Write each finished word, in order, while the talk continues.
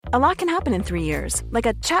A lot can happen in 3 years, like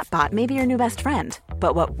a chatbot may be your new best friend.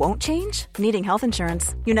 But what won't change? Needing health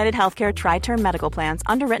insurance. United Healthcare Tri-Term Medical Plans,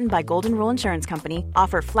 underwritten by Golden Rule Insurance Company,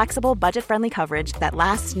 offer flexible, budget-friendly coverage that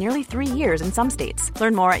lasts nearly 3 years in some states.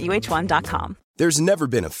 Learn more at uh1.com. There's never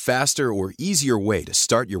been a faster or easier way to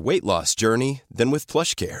start your weight loss journey than with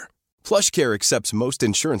PlushCare. PlushCare accepts most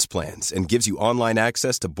insurance plans and gives you online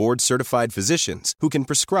access to board-certified physicians who can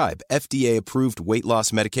prescribe FDA-approved weight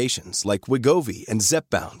loss medications like Wegovy and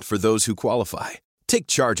Zepbound for those who qualify. Take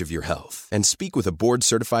charge of your health and speak with a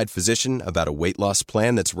board-certified physician about a weight loss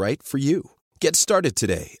plan that's right for you. Get started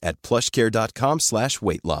today at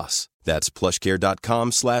plushcare.com/weightloss. That's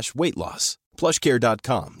plushcare.com/weightloss.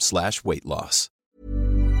 plushcare.com/weightloss.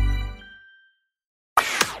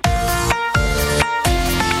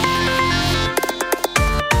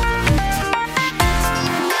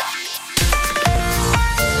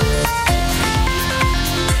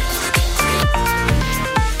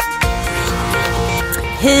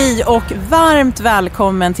 Hej och varmt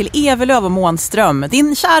välkommen till Evelöv och Månström,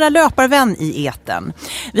 din kära löparvän i eten.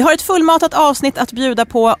 Vi har ett fullmatat avsnitt att bjuda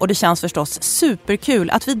på och det känns förstås superkul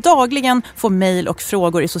att vi dagligen får mejl och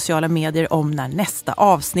frågor i sociala medier om när nästa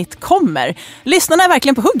avsnitt kommer. Lyssnarna är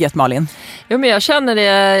verkligen på hugget, Malin. Jo, men jag känner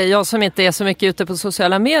det, jag som inte är så mycket ute på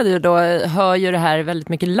sociala medier då hör ju det här väldigt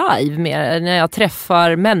mycket live med när jag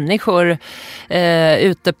träffar människor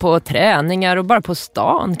ute på träningar och bara på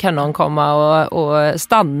stan kan någon komma och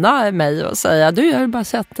stanna mig och säga du, jag har bara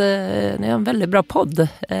sett ni har en väldigt bra podd.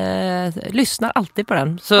 Lyssnar alltid på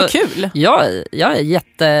den. Så vad kul! Jag är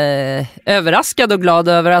jätteöverraskad och glad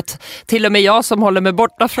över att till och med jag som håller mig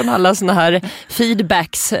borta från alla såna här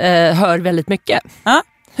feedbacks hör väldigt mycket. Ja.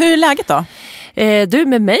 Hur är läget då? Du,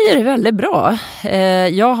 med mig är det väldigt bra.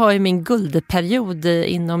 Jag har ju min guldperiod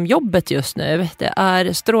inom jobbet just nu. Det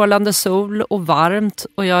är strålande sol och varmt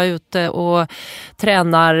och jag är ute och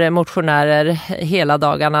tränar motionärer hela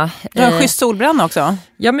dagarna. Du har en schysst solbränna också?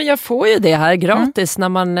 Ja, men jag får ju det här gratis när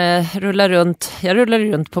man rullar runt. Jag rullar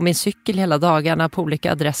runt på min cykel hela dagarna på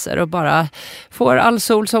olika adresser och bara får all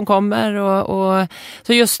sol som kommer.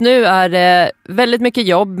 Så just nu är det väldigt mycket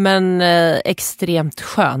jobb men extremt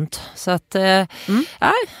skönt. Så att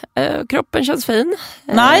kroppen känns fin.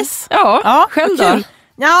 Nice. Ja, själv då? Kul.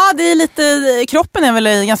 Ja, det är lite, kroppen är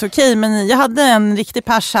väl ganska okej, men jag hade en riktig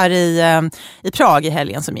pers här i Prag i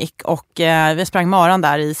helgen som gick och vi sprang maran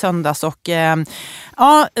där i söndags och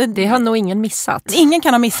ja, det har nog ingen missat. Ingen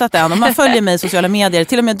kan ha missat det om man följer mig i sociala medier.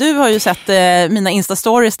 Till och med du har ju sett mina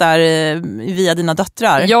Insta-stories där via dina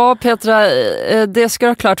döttrar. Ja, Petra, det ska jag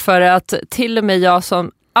ha klart för dig att till och med jag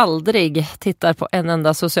som aldrig tittar på en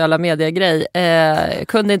enda sociala medier-grej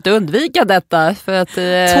kunde inte undvika detta för att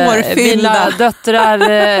mina döttrar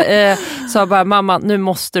sa bara mamma, nu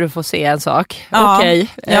måste du få se en sak. Ja. Okej,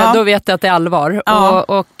 då vet jag att det är allvar. Ja.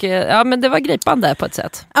 Och men det var gripande på ett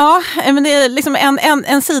sätt. Ja, men det är liksom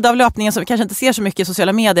en sida av löpningen som vi kanske inte ser så mycket i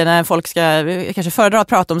sociala medier när folk ska kanske föredra att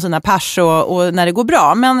prata om sina pers och när det går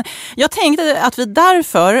bra. Men jag tänkte att vi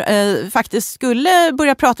därför faktiskt skulle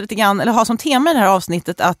börja prata lite grann, eller ha som tema i det här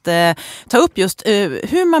avsnittet att ta upp just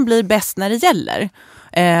hur man blir bäst när det gäller.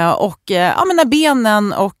 Men när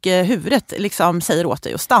benen och huvudet liksom säger åt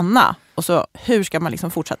dig att stanna. Och så hur ska man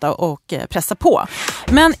liksom fortsätta och pressa på.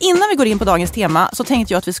 Men innan vi går in på dagens tema så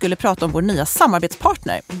tänkte jag att vi skulle prata om vår nya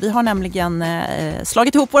samarbetspartner. Vi har nämligen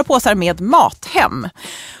slagit ihop våra påsar med Mathem.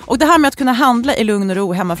 Och det här med att kunna handla i lugn och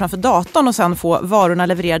ro hemma framför datorn och sen få varorna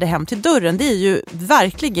levererade hem till dörren, det är ju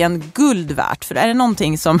verkligen guld värt. För är det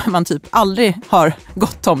någonting som man typ aldrig har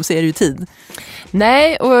gått om så är det ju tid.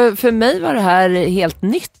 Nej, och för mig var det här helt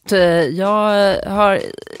nytt.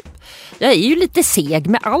 Jag är ju lite seg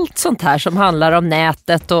med allt sånt här som handlar om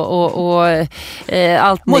nätet och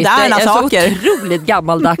allt moderna nytt. saker. Så otroligt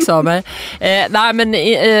gammaldags av mig.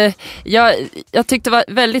 Jag tyckte det var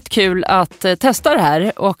väldigt kul att testa det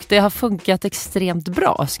här och det har funkat extremt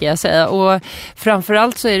bra ska jag säga. Och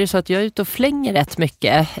framförallt så är det så att jag är ute och flänger rätt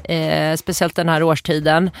mycket, speciellt den här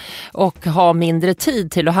årstiden och har mindre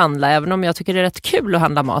tid till att handla. Även om jag tycker det är rätt kul att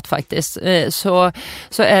handla mat faktiskt så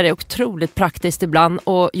är det otroligt praktiskt ibland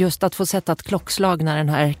och just att få sätta ett klockslag när den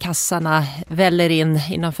här kassarna väller in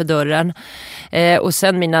innanför dörren. Och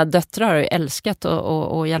sen mina döttrar har ju älskat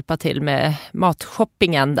att hjälpa till med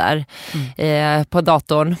matshoppingen där på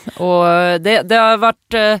datorn. Och det har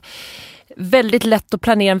varit väldigt lätt att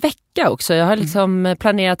planera en vecka också. Jag har liksom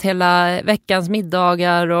planerat hela veckans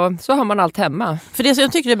middagar och så har man allt hemma. För det som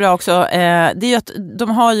jag tycker är bra också, det är ju att de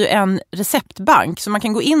har ju en receptbank. Så man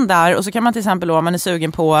kan gå in där och så kan man till exempel då, om man är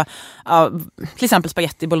sugen på till exempel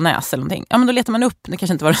spaghetti bolognese eller någonting. Ja, men då letar man upp, det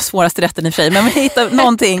kanske inte var den svåraste rätten i och för sig, men man hittar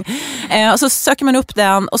någonting. Och så söker man upp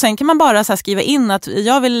den och sen kan man bara så här skriva in att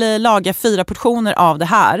jag vill laga 4 portioner av det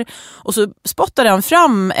här. Och så spottar den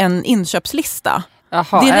fram en inköpslista.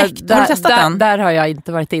 Jaha, direkt. Har du testat den? Där har jag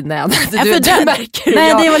inte varit inne än. Du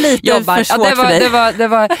märker det var lite för svårt för dig. Det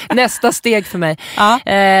var nästa steg för mig. Ja.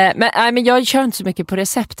 Men jag kör inte så mycket på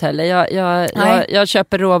recept heller. Jag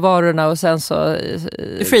köper råvarorna och sen så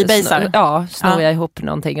freebasar. snor jag ihop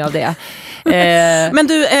någonting av det. Men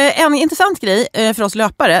du, en intressant grej för oss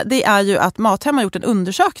löpare, det är ju att Mathem har gjort en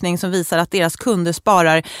undersökning som visar att deras kunder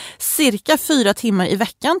sparar cirka 4 timmar i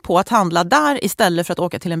veckan på att handla där istället för att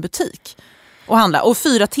åka till en butik och handla. Och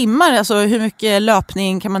 4 timmar, alltså hur mycket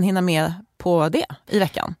löpning kan man hinna med på det i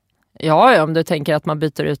veckan? Ja, om du tänker att man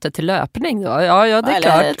byter ut det till löpning då. Ja, det är eller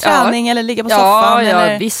klart. Eller träning eller ligga på soffan.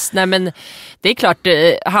 Ja, visst. Nej, men det är klart,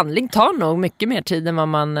 handling tar nog mycket mer tid än vad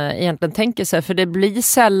man egentligen tänker sig. För det blir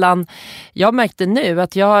sällan, jag märkte nu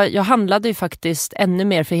att jag handlade ju faktiskt ännu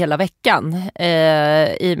mer för hela veckan.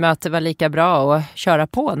 I och med att det var lika bra att köra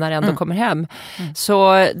på när jag ändå kommer hem.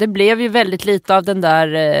 Så det blev ju väldigt lite av den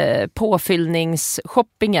där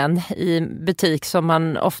påfyllningsshoppingen i butik som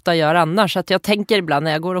man ofta gör annars. Att jag tänker ibland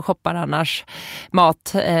när jag går och shoppar annars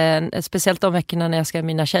mat, speciellt de veckorna när jag ska ha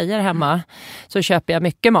mina tjejer hemma, så köper jag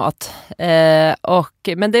mycket mat.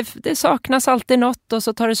 Men det saknas alltid något och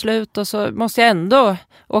så tar det slut och så måste jag ändå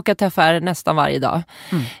åka till affären nästan varje dag.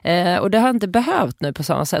 Och det har jag inte behövt nu på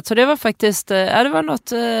samma sätt. Så det var faktiskt det var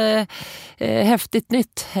något häftigt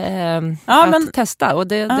nytt att testa och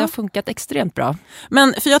det har funkat extremt bra.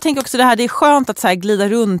 Men för jag tänker också det är skönt att så här glida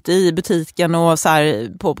runt i butiken och så här,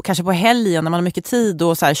 kanske på helgen när man har mycket tid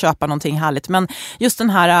och så här, köpa någonting härligt. Men just den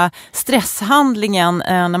här stresshandlingen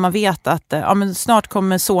när man vet att men snart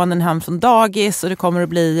kommer sonen hem från dagis och det kommer att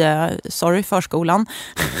bli förskolan.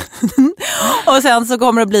 Och sen så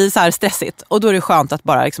kommer det att bli så här stressigt. Och då är det skönt att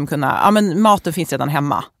bara liksom kunna, men maten finns redan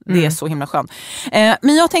hemma. Det är så himla skönt.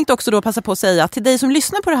 Men jag tänkte också då passa på att säga att till dig som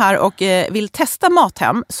lyssnar på det här och vill testa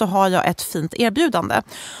Mathem så har jag ett fint erbjudande.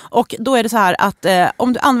 Och då är det så här att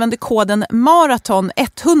om du använder koden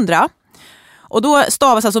maraton100, och då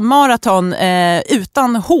stavas alltså maraton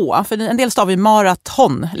utan H. För en del stavar ju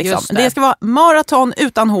maraton. Liksom. Det ska vara maraton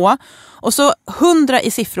utan H. Och så 100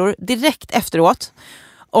 i siffror direkt efteråt.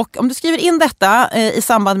 Och om du skriver in detta i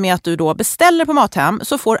samband med att du då beställer på Mathem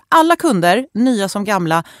så får alla kunder, nya som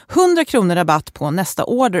gamla, 100 kronor rabatt på nästa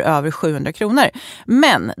order över 700 kronor.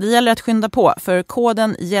 Men det gäller att skynda på för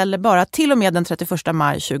koden gäller bara till och med den 31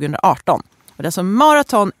 maj 2018. Och det är alltså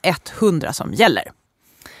maraton 100 som gäller. Yes.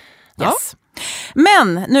 Ja.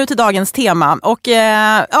 Men nu till dagens tema och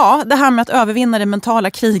det här med att övervinna det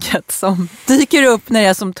mentala kriget som dyker upp när det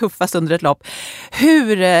är som tuffast under ett lopp.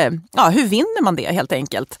 Hur vinner man det helt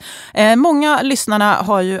enkelt? Många lyssnarna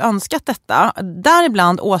har ju önskat detta,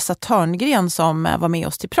 däribland Åsa Törngren som var med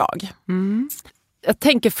oss till Prag. Jag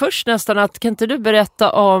tänker först nästan att kan inte du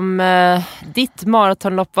berätta om ditt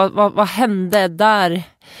maratonlopp, vad hände där?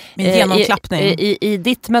 Min genomklappning. I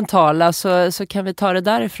ditt mentala så kan vi ta det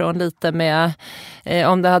därifrån lite med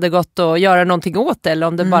om det hade gått att göra någonting åt det eller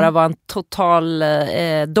om det bara var en total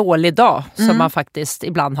dålig dag som man faktiskt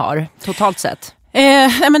ibland har totalt sett.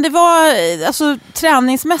 Men det var, alltså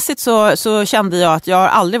träningsmässigt så kände jag att jag har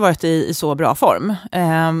aldrig varit i så bra form.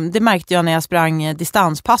 Det märkte jag när jag sprang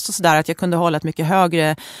distanspass och sådär, att jag kunde hålla ett mycket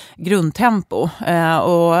högre grundtempo.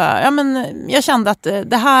 Och jag kände att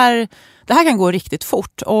det här kan gå riktigt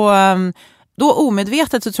fort. Och då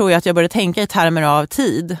omedvetet så tror jag att jag började tänka i termer av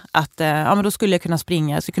tid. Att men då skulle jag kunna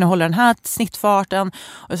springa, jag skulle kunna hålla den här snittfarten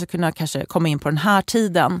och jag skulle kunna kanske komma in på den här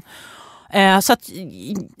tiden. Så att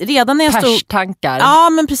redan när jag stod... Perstankar. Ja,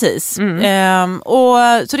 men precis. Och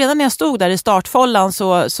så redan när jag stod där i startfållan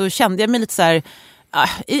så kände jag mig lite så här...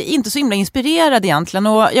 inte så himla inspirerad egentligen,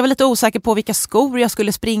 och jag var lite osäker på vilka skor jag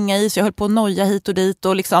skulle springa i, så jag höll på att noja hit och dit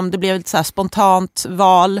och liksom, det blev ett så här spontant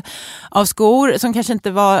val av skor som kanske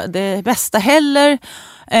inte var det bästa heller.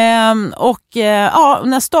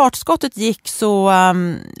 När startskottet gick så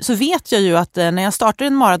vet jag ju att när jag startar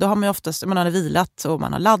en mara, då har man ju oftast, man har vilat och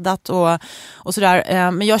man har laddat och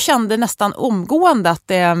sådär. Men jag kände nästan omgående att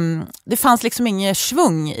det fanns liksom ingen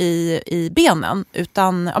svung i benen,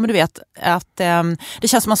 utan du vet att det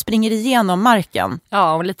känns som man springer igenom marken.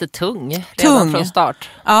 Ja, och lite tung redan från start.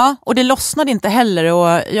 Ja, och det lossnade inte heller,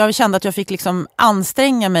 och jag kände att jag fick liksom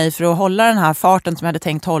anstränga mig för att hålla den här farten som jag hade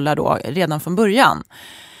tänkt hålla då redan från början.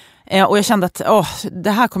 Och jag kände att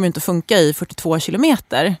det här kommer ju inte att funka i 42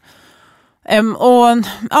 kilometer. Och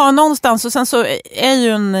ja, någonstans, och sen så är jag ju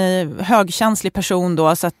en högkänslig person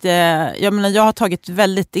då, så att jag har tagit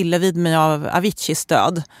väldigt illa vid mig av Aviciis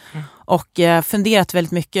död och funderat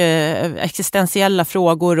väldigt mycket existentiella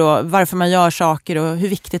frågor och varför man gör saker och hur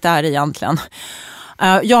viktigt det är egentligen.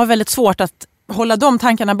 Jag har väldigt svårt att hålla de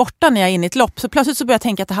tankarna borta när jag är inne i ett lopp, så plötsligt så börjar jag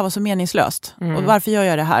tänka att det här var så meningslöst och varför gör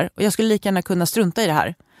jag det här? Och jag skulle lika gärna kunna strunta i det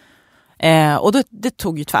här. Och det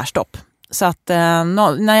tog ju tvärstopp. Så att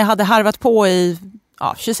när jag hade harvat på i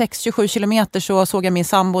 26-27 kilometer så såg jag min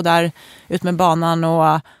sambo där ut med banan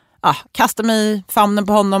och kastade mig i famnen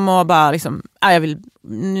på honom och bara liksom,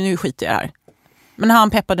 nu skiter jag här. Men han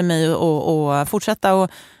peppade mig och fortsätta och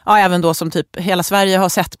även då som typ hela Sverige har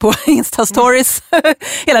sett på Insta-stories,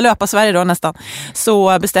 hela löpa-Sverige då nästan,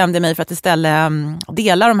 så bestämde jag mig för att istället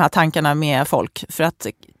dela de här tankarna med folk, för att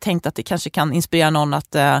tänkte att det kanske kan inspirera någon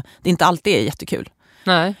att det inte alltid är jättekul.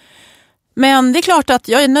 Nej. Men det är klart att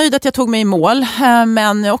jag är nöjd att jag tog mig i mål,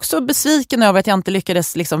 men jag är också besviken över att jag inte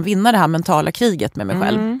lyckades liksom vinna det här mentala kriget med mig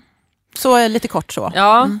själv. Så lite kort så.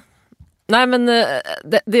 Ja, nej men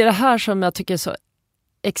det är det här som jag tycker är så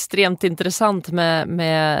extremt intressant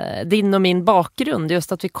med din och min bakgrund,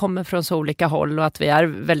 just att vi kommer från så olika håll och att vi är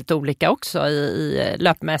väldigt olika också i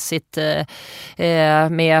löpmässigt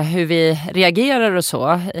med hur vi reagerar och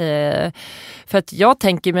så. För att jag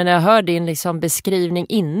tänker, men när jag hör din liksom beskrivning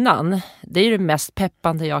innan, det är ju det mest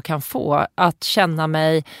peppande jag kan få, att känna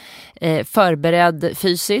mig förberedd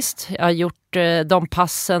fysiskt. Jag har gjort de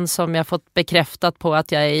passen som jag fått bekräftat på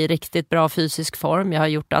att jag är i riktigt bra fysisk form. Jag har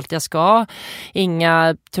gjort allt jag ska.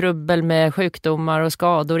 Inga trubbel med sjukdomar och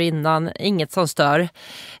skador innan. Inget som stör.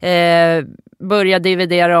 Börja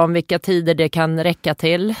dividera om vilka tider det kan räcka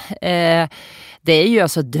till. Det är ju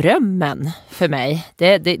alltså drömmen för mig.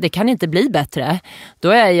 Det kan inte bli bättre. Då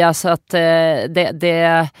är jag alltså att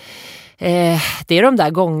det är de där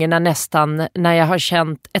gångerna nästan när jag har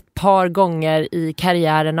känt ett par gånger i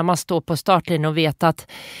karriären när man står på startlinjen och vet att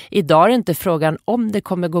idag är det inte frågan om det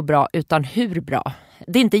kommer gå bra utan hur bra.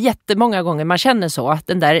 Det är inte jättemånga gånger man känner så.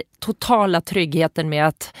 Den där totala tryggheten med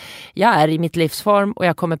att jag är i mitt livsform och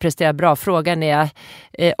jag kommer prestera bra. Frågan är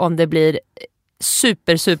om det blir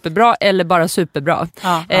superbra eller bara superbra.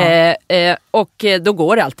 Och då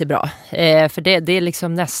går det alltid bra. För det är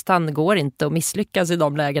liksom nästan går inte att misslyckas i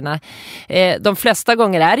de lägena. De flesta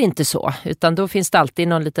gånger är det inte så, utan då finns det alltid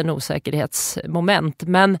någon liten osäkerhetsmoment.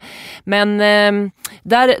 Men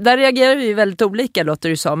där reagerar vi väldigt olika, låter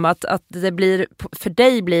det som. Att det blir, för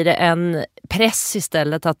dig blir det en press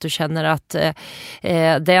istället, att du känner att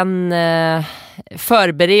den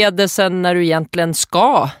förberedelsen när du egentligen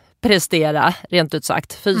ska prestera, rent ut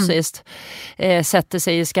sagt, fysiskt, sätter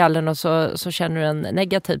sig i skallen och så känner du en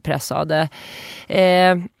negativ press av det.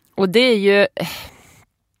 Och det är ju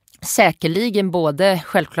säkerligen både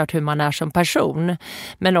självklart hur man är som person,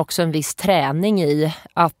 men också en viss träning i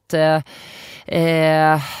att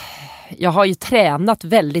jag har ju tränat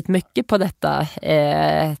väldigt mycket på detta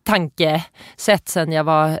tankesätt sedan jag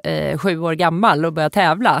var 7 år gammal och började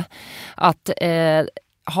tävla. Att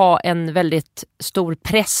ha en väldigt stor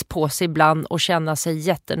press på sig ibland och känna sig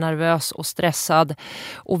jättenervös och stressad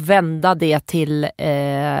och vända det till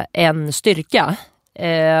en styrka.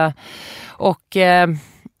 Och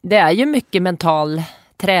det är ju mycket mental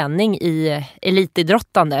träning i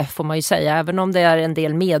elitidrottande, får man ju säga, även om det är en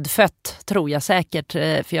del medfött, tror jag säkert,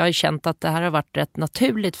 för jag har ju känt att det här har varit rätt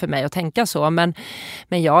naturligt för mig att tänka så, men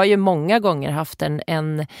jag har ju många gånger haft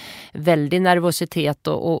en väldig nervositet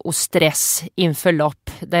och stress inför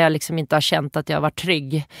lopp där jag liksom inte har känt att jag har varit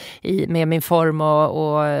trygg med min form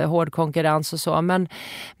och hård konkurrens och så,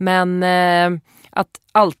 men att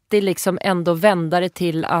alltid liksom ändå vända det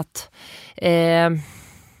till att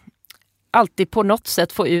alltid på något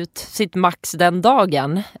sätt få ut sitt max den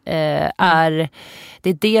dagen, det är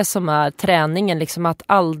det som är träningen, liksom att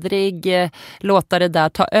aldrig låta det där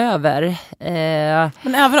ta över.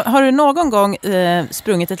 Men har du någon gång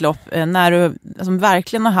sprungit ett lopp när du alltså,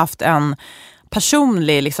 verkligen har haft en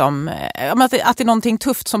personlig, liksom, att det är någonting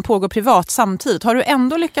tufft som pågår privat samtidigt? Har du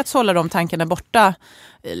ändå lyckats hålla de tankarna borta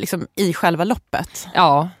liksom, i själva loppet?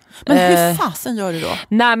 Ja. Men hur fasen gör du då?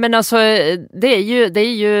 Nej, men alltså det är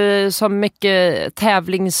ju som mycket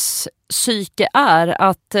tävlingspsyke är,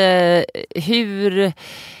 att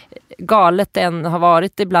galet än har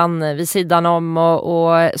varit ibland vid sidan om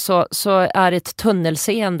och så är det ett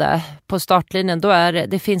tunnelseende på startlinjen. Då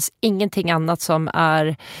det finns ingenting annat som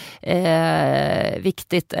är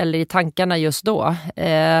viktigt eller i tankarna just då.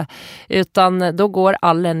 Utan då går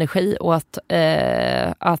all energi åt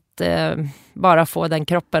att bara få den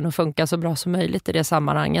kroppen att funka så bra som möjligt i det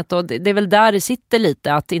sammanhanget. Och det är väl där det sitter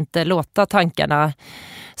lite, att inte låta tankarna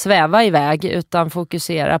sväva iväg utan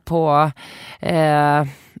fokusera på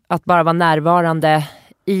att bara vara närvarande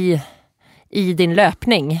i din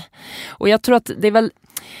löpning. Och jag tror att det är väl,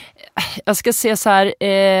 jag ska säga så här,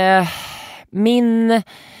 min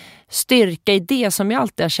styrka i det som jag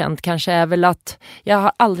alltid har känt kanske är väl att jag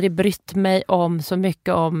har aldrig brytt mig om så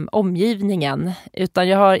mycket om omgivningen, utan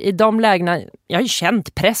jag har i de lägena, jag har ju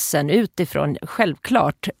känt pressen utifrån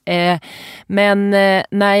självklart, men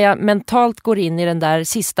när jag mentalt går in i den där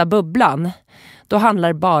sista bubblan, då handlar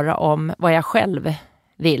det bara om vad jag själv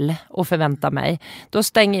vill och förväntar mig. Då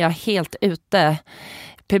stänger jag helt ute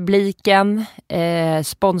publiken,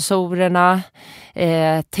 sponsorerna,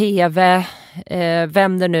 tv,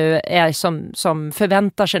 vem det nu är som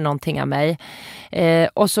förväntar sig någonting av mig.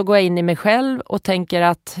 Och så går jag in i mig själv och tänker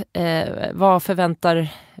att vad förväntar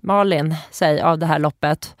Malin sig av det här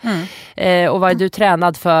loppet? Och vad är du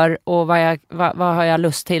tränad för och vad har jag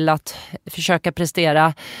lust till att försöka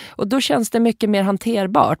prestera? Och då känns det mycket mer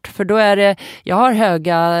hanterbart, för då är det, jag har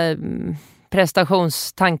höga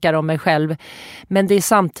prestationstankar om mig själv, men det är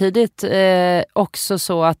samtidigt också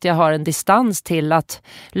så att jag har en distans till att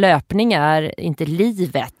löpning är inte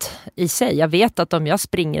livet i sig. Jag vet att om jag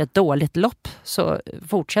springer ett dåligt lopp så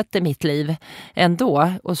fortsätter mitt liv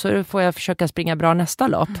ändå, och så får jag försöka springa bra nästa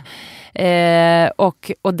lopp.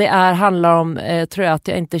 Och det handlar om, tror jag, att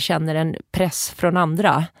jag inte känner en press från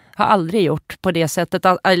andra. Har aldrig gjort på det sättet.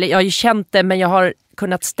 Jag har ju känt det, men jag har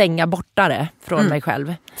kunnat stänga bortare från mig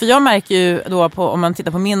själv. För jag märker ju då om man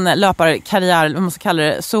tittar på min löparkarriär, vad man ska kalla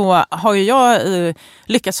det, så har ju jag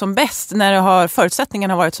lyckats som bäst när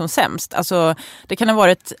förutsättningarna har varit som sämst. Alltså det kan ha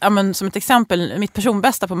varit, som ett exempel, mitt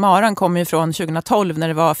personbästa på maran kom ju från 2012 när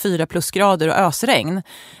det var 4 plusgrader och ösregn.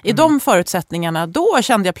 I de förutsättningarna, då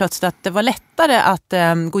kände jag plötsligt att det var lättare att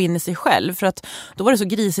gå in i sig själv, för att då var det så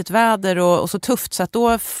grisigt väder och så tufft, så att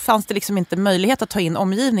då fanns det liksom inte möjlighet att ta in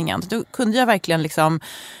omgivningen. Då kunde jag verkligen liksom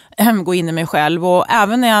gå in i mig själv, och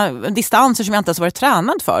även när distanser som jag inte ens varit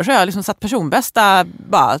tränad för, så har jag liksom satt personbästa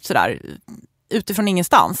bara sådär utifrån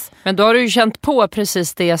ingenstans. Men då har du ju känt på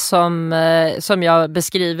precis det som jag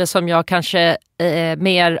beskriver, som jag kanske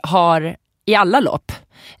mer har i alla lopp.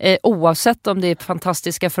 Oavsett om det är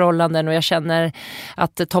fantastiska förhållanden och jag känner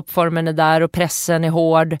att toppformen är där och pressen är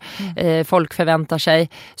hård, folk förväntar sig,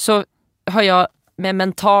 så har jag med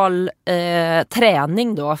mental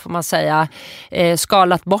träning då, får man säga,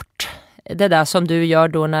 skalat bort det där som du gör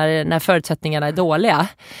då när förutsättningarna är dåliga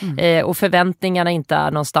och förväntningarna inte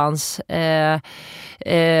är någonstans.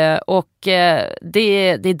 Och det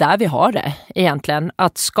är där vi har det egentligen,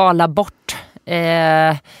 att skala bort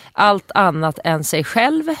allt annat än sig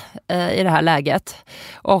själv i det här läget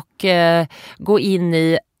och gå in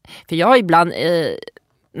i, för jag ibland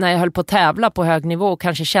när jag höll på att tävla på hög nivå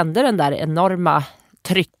kanske kände den där enorma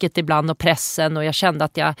trycket ibland och pressen, och jag kände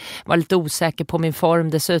att jag var lite osäker på min form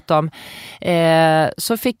dessutom,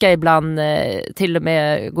 så fick jag ibland till och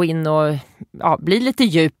med gå in och bli lite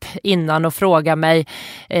djup innan och fråga mig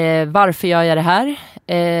varför gör jag det här?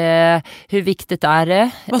 Hur viktigt är det?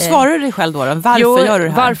 Vad svarar du dig själv då? Varför gör du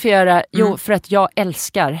det här? Varför gör jag det? Jo, för att jag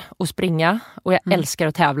älskar att springa och jag älskar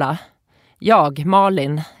att tävla. Jag,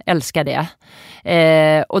 Malin, älskar det.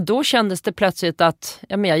 Och då kändes det plötsligt att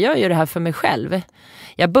jag gör ju det här för mig själv.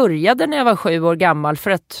 Jag började när jag var 7 år gammal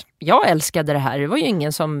för att jag älskade det här. Det var ju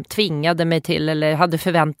ingen som tvingade mig till eller hade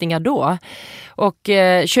förväntningar då. Och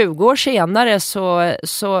 20 år senare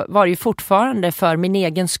så var det ju fortfarande för min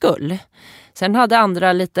egen skull. Sen hade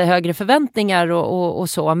andra lite högre förväntningar och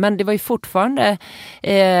så, men det var ju fortfarande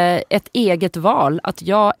ett eget val att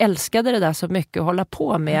jag älskade det där så mycket att hålla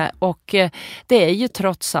på med, och det är ju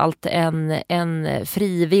trots allt en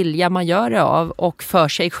fri vilja man gör det av och för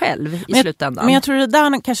sig själv i slutändan. Men jag tror det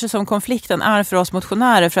där kanske som konflikten är för oss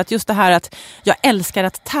motionärer, för att just det här att jag älskar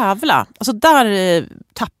att tävla, alltså där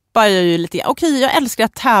tappar jag ju lite, okej, jag älskar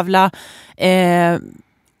att tävla,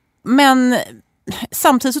 men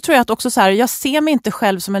samtidigt så tror jag att också så här, jag ser mig inte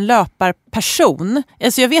själv som en löparperson.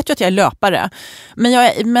 Alltså jag vet ju att jag är löpare.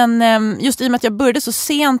 Men just i och med att jag började så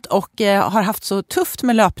sent och har haft så tufft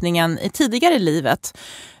med löpningen i tidigare i livet,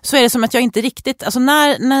 så är det som att jag inte riktigt, alltså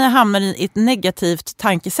när jag hamnar i ett negativt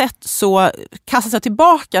tankesätt så kastas jag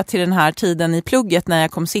tillbaka till den här tiden i plugget när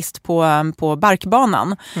jag kom sist på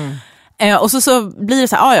barkbanan. Och så blir det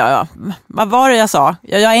så här, ja, vad var det jag sa?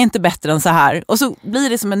 Jag är inte bättre än så här. Och så blir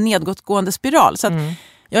det som en nedåtgående spiral. Så att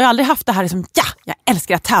jag har aldrig haft det här liksom, jag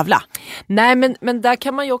älskar att tävla. Nej, men där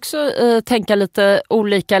kan man ju också tänka lite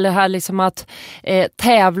olika, eller här liksom att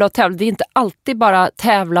tävla och tävla. Det är inte alltid bara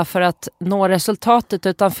tävla för att nå resultatet,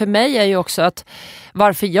 utan för mig är ju också att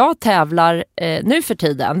varför jag tävlar nu för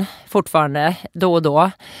tiden, fortfarande då och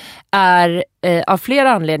då, är av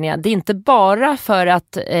flera anledningar. Det är inte bara för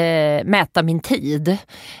att mäta min tid.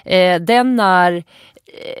 Den är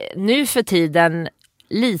nu för tiden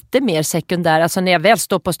lite mer sekundär. Alltså när jag väl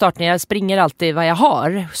står på starten, jag springer alltid vad jag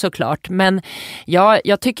har såklart. Men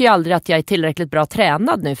jag tycker ju aldrig att jag är tillräckligt bra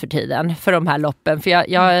tränad nu för tiden för de här loppen. För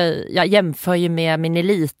jag jämför ju med min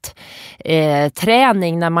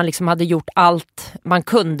elitträning när man liksom hade gjort allt man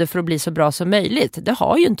kunde för att bli så bra som möjligt. Det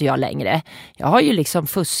har ju inte jag längre. Jag har ju liksom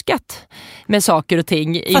fuskat med saker och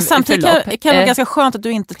ting. Fast samtidigt kan det vara ganska skönt att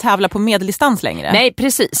du inte tävlar på medeldistans längre. Nej,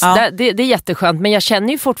 precis. Ja. Det är jätteskönt. Men jag känner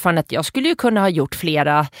ju fortfarande att jag skulle ju kunna ha gjort flera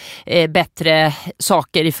bättre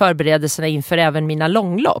saker i förberedelserna inför även mina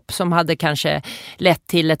långlopp som hade kanske lett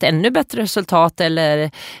till ett ännu bättre resultat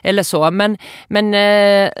eller så. Men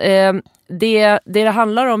det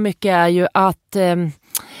handlar om mycket är ju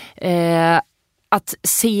att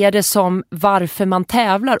se det som varför man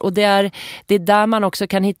tävlar, och det är där man också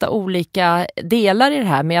kan hitta olika delar i det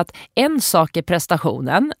här med att en sak är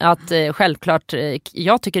prestationen, att självklart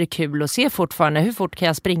jag tycker det är kul att se fortfarande hur fort kan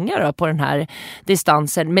jag springa då på den här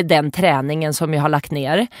distansen med den träningen som jag har lagt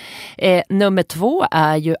ner. Nummer 2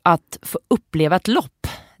 är ju att få uppleva ett lopp.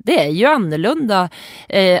 Det är ju annorlunda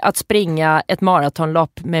att springa ett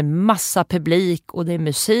maratonlopp med massa publik, och det är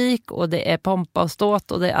musik och det är pompa och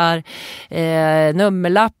ståt och det är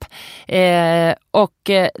nummerlapp. Och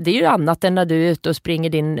det är ju annat än när du är ute och springer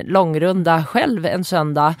din långrunda själv en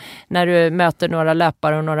söndag när du möter några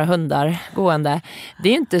löpare och några hundar gående. Det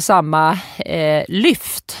är inte samma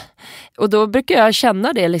lyft. Och då brukar jag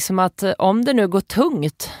känna det liksom att om det nu går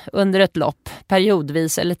tungt under ett lopp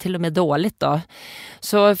periodvis eller till och med dåligt då,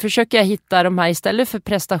 så försöker jag hitta de här istället för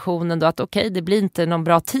prestationen då, att okej, det blir inte någon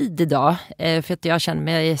bra tid idag för att jag känner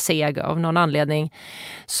mig seg av någon anledning,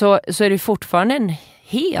 så är det fortfarande en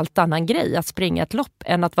helt annan grej att springa ett lopp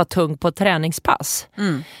än att vara tung på ett träningspass.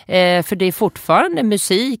 För det är fortfarande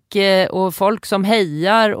musik och folk som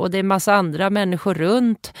hejar och det är massa andra människor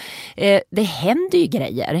runt. Det händer ju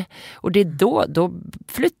grejer. Och det är då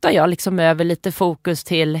flyttar jag liksom över lite fokus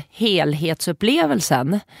till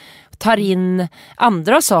helhetsupplevelsen. Tar in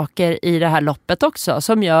andra saker i det här loppet också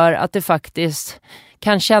som gör att det faktiskt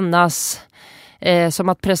kan kännas som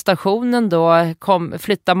att prestationen då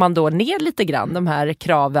flyttar man då ner lite grann de här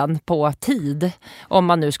kraven på tid, om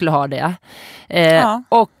man nu skulle ha det.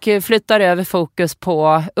 Och flyttar över fokus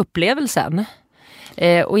på upplevelsen.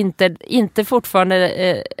 Och inte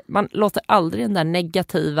fortfarande, man låter aldrig den där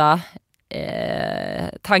negativa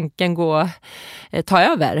tanken ta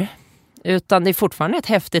över. Utan det är fortfarande ett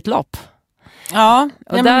häftigt lopp. Ja,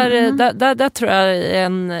 och där tror jag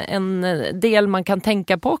en del man kan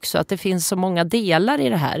tänka på också, att det finns så många delar i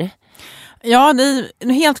det här. Ja,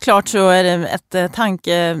 helt klart så är det ett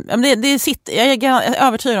tanke. Jag är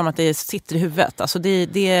övertygad om att det sitter i huvudet. Alltså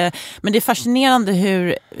men det är fascinerande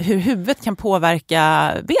hur huvudet kan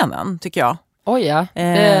påverka benen, tycker jag. Oj, ja.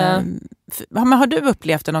 Men har du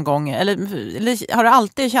upplevt det någon gång? Eller har det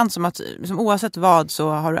alltid känts som att liksom, oavsett vad så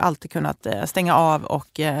har du alltid kunnat stänga av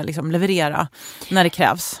och liksom leverera när det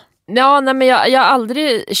krävs? Ja, nej, men jag har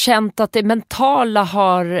aldrig känt att det mentala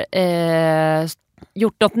har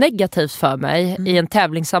gjort något negativt för mig i en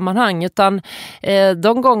tävlingssammanhang, utan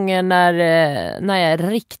de gånger när jag är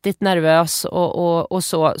riktigt nervös och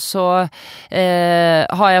så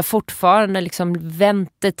har jag fortfarande liksom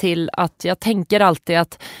vänt det till att jag tänker alltid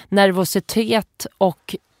att nervositet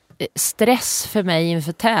och stress för mig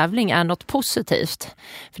inför tävling är något positivt.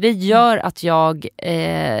 För det gör att jag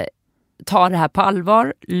tar det här på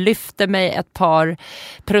allvar, lyfter mig ett par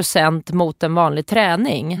procent mot en vanlig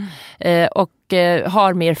träning och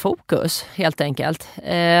har mer fokus helt enkelt.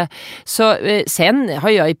 Sen har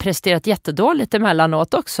jag ju presterat jättedåligt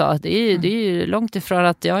emellanåt också. Det är ju långt ifrån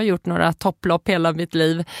att jag har gjort några topplopp hela mitt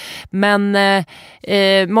liv. Men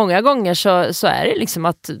många gånger så är det liksom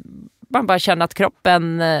att man bara känner att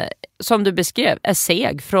kroppen, som du beskrev, är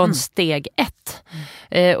seg från steg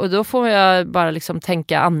 1. Och då får jag bara liksom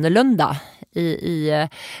tänka annorlunda.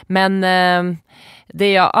 Men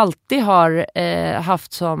det jag alltid har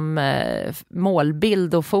haft som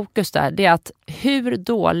målbild och fokus där, det är att hur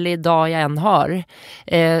dålig dag jag än har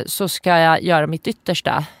så ska jag göra mitt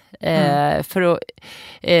yttersta. För att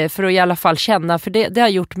i alla fall känna, för det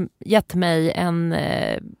har gett mig en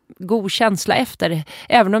god känsla efter.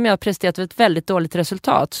 Även om jag presterat ett väldigt dåligt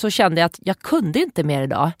resultat så kände jag att jag kunde inte mer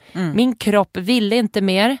idag. Min kropp ville inte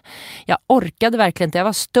mer. Jag orkade verkligen inte. Jag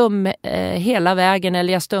var stum hela vägen,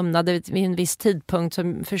 eller jag stumnade vid en viss tidpunkt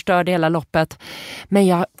som förstörde hela loppet. Men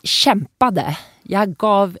jag kämpade. Jag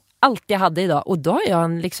gav allt jag hade idag, och då har jag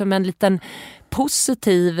en liten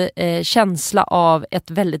positiv känsla av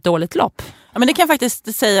ett väldigt dåligt lopp. Ja, men det kan jag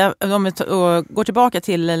faktiskt säga, om vi går tillbaka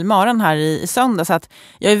till Maren här i söndags, att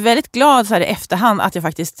jag är väldigt glad så här i efterhand att jag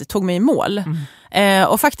faktiskt tog mig i mål.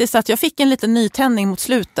 Och faktiskt att jag fick en liten nytändning mot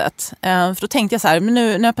slutet. För då tänkte jag så här, men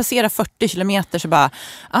nu när jag passerar 40 kilometer så bara,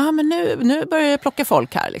 men nu börjar jag plocka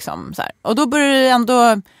folk här liksom, så här. Och då började det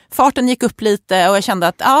ändå, farten gick upp lite och jag kände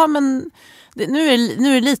att nu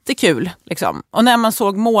är det lite kul liksom. Och när man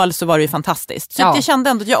såg mål så var det ju fantastiskt. Så jag kände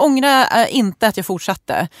ändå att jag ångrar inte att jag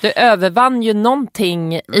fortsatte. Du övervann ju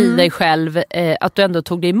någonting i dig själv, att du ändå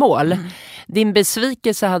tog dig i mål. Din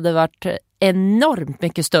besvikelse hade varit enormt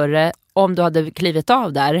mycket större om du hade klivit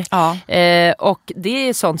av där. Och det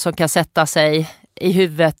är sånt som kan sätta sig i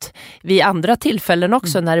huvudet vid andra tillfällen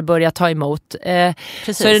också när det börjar ta emot.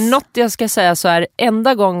 Så är det något jag ska säga så är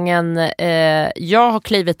enda gången jag har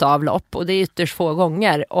klivit av lopp, och det är ytterst få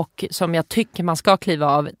gånger, och som jag tycker man ska kliva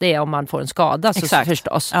av, det är om man får en skada. Så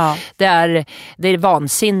förstås. Det är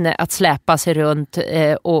vansinne att släpa sig runt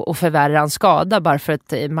och förvärra en skada bara för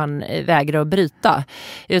att man vägrar att bryta.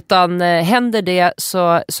 Utan händer det så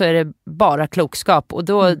är det bara klokskap, och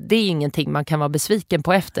då det är ingenting man kan vara besviken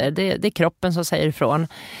på efter. Det är kroppen som säger ifrån.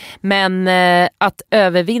 Men att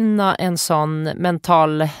övervinna en sån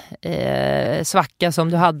mental svacka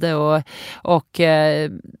som du hade och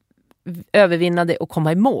övervinna det och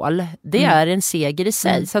komma i mål, det är en seger i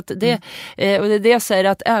sig. Så att och det är det jag säger,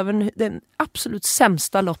 att även den absolut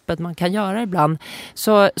sämsta loppet man kan göra ibland,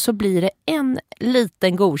 så blir det en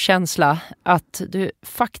liten god känsla att du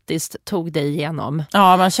faktiskt tog dig igenom.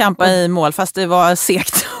 Ja, man kämpar i mål fast det var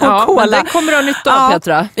segt och kola. Men det kommer du ha nytta av,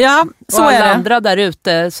 Petra. Ja, så och är det. alla andra där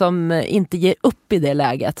ute som inte ger upp i det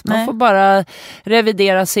läget. Man får bara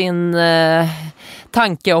revidera sin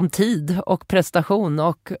tanke om tid och prestation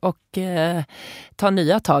och ta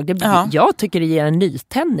nya tag. Jag tycker det ger en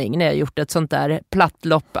nytändning när jag gjort ett sånt där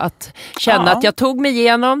plattlopp, att känna att jag tog mig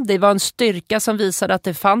igenom. Det var en styrka som visade att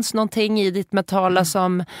det fanns någonting i ditt mentala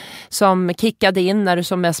som kickade in när du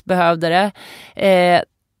som mest behövde det.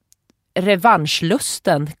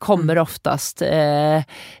 Revanschlusten kommer oftast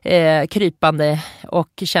krypande, och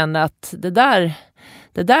känna att det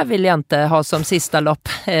där vill jag inte ha som sista lopp.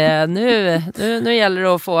 Nu gäller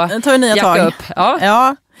det att få jacka upp.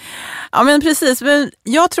 Ja, men precis. Men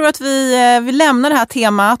jag tror att vi lämnar det här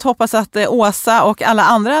temat. Hoppas att Åsa och alla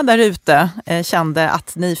andra där ute kände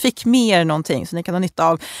att ni fick mer någonting som ni kan ha nytta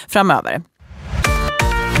av framöver.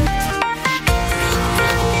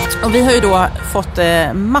 Och vi har ju då fått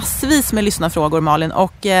massvis med lyssnarfrågor, Malin.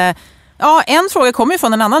 Och en fråga kommer ju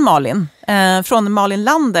från en annan Malin. Från Malin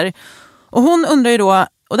Lander. Och hon undrar ju då,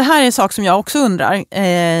 och det här är en sak som jag också undrar,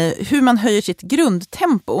 hur man höjer sitt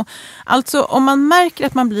grundtempo. Alltså om man märker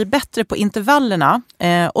att man blir bättre på intervallerna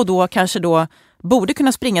och då kanske borde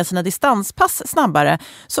kunna springa sina distanspass snabbare,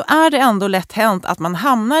 så är det ändå lätt hänt att man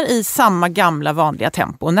hamnar i samma gamla vanliga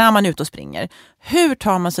tempo när man är ute och springer. Hur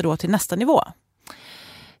tar man sig då till nästa nivå?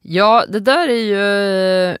 Ja, det där är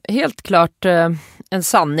ju helt klart en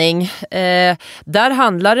sanning. Där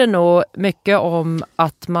handlar det nog mycket om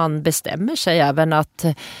att man bestämmer sig även att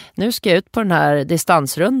nu ska jag ut på den här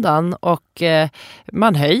distansrundan, och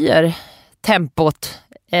man höjer tempot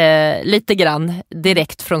lite grann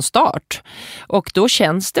direkt från start. Och då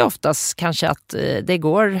känns det oftast kanske att det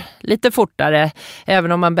går lite fortare.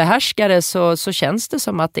 Även om man behärskar det så känns det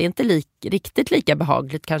som att det inte är riktigt lika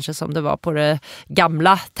behagligt kanske som det var på det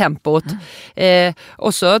gamla tempot.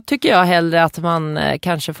 Och så tycker jag hellre att man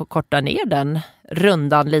kanske får korta ner den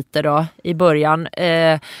rundan lite då i början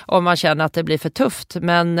om man känner att det blir för tufft,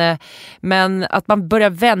 men att man börjar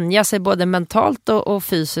vänja sig både mentalt och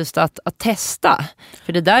fysiskt att testa,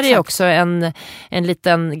 för det där är också en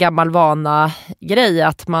liten gammal vana grej,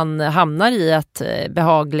 att man hamnar i ett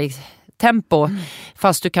behagligt tempo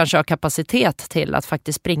fast du kanske har kapacitet till att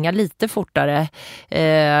faktiskt springa lite fortare,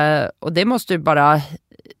 och det måste du bara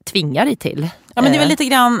tvinga dig till. Ja, men det är väl lite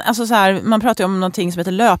grann, alltså så här, man pratar ju om någonting som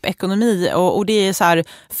heter löpekonomi och det är så här,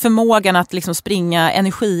 förmågan att liksom springa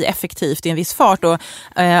energieffektivt i en viss fart. Och,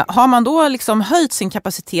 har man då liksom höjt sin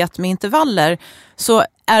kapacitet med intervaller så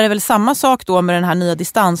är det väl samma sak då med den här nya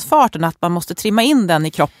distansfarten, att man måste trimma in den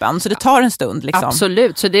i kroppen, så det tar en stund. Liksom.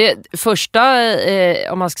 Absolut, så det första,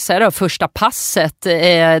 om man ska säga det, första passet,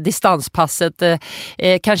 distanspasset,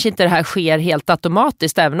 kanske inte det här sker helt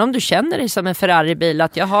automatiskt, även om du känner dig som en Ferrari-bil,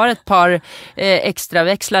 att jag har ett par extra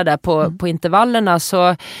växlar där på intervallerna,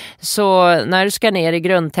 så när du ska ner i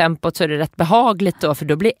grundtempot så är det rätt behagligt då, för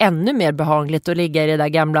då blir det ännu mer behagligt att ligga i det där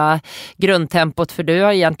gamla grundtempot, för du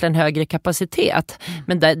har egentligen högre kapacitet.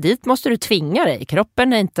 Men dit måste du tvinga dig.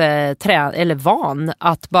 Kroppen är inte van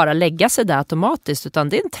att bara lägga sig där automatiskt, utan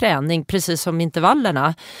det är en träning precis som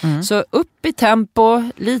intervallerna. Så upp i tempo,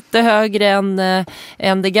 lite högre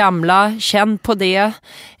än det gamla. Känn på det.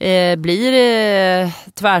 Blir det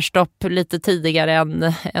tvärstopp lite tidigare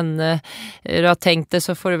än du har tänkt det,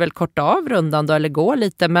 så får du väl korta av rundan då, eller gå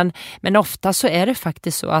lite. Men ofta så är det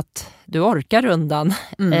faktiskt så att du orkar rundan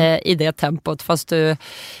i det tempot, fast du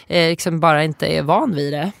liksom bara inte är van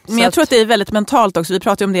vid det. Men jag tror att det är väldigt mentalt också. Vi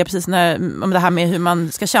pratade om det precis om det här med hur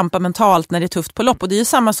man ska kämpa mentalt när det är tufft på lopp. Och det är ju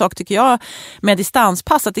samma sak tycker jag med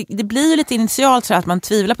distanspass. Att det blir ju lite initialt så att man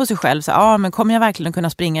tvivlar på sig själv. Så, men kommer jag verkligen kunna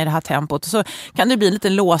springa i det här tempot? Och så kan det bli en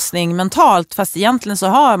liten låsning mentalt, fast egentligen så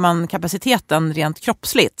har man kapaciteten rent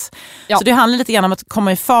kroppsligt. Ja. Så det handlar lite grann om att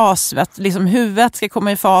komma i fas, att liksom huvudet ska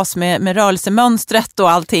komma i fas med rörelsemönstret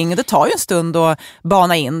och allting. Det tar ju en stund att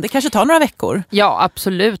bana in. Det kanske tar några veckor. Ja,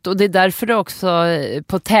 absolut. Och det är därför det också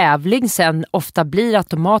på tävling sen ofta blir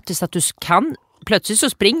automatiskt att du kan, plötsligt så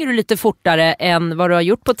springer du lite fortare än vad du har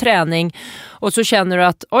gjort på träning, och så känner du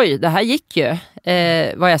att oj, det här gick ju.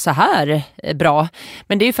 Var jag så här bra?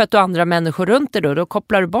 Men det är ju för att du har andra människor runt dig då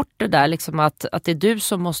kopplar du bort det där liksom att det är du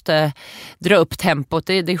som måste dra upp tempot.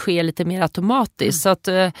 Det sker lite mer automatiskt. Så att,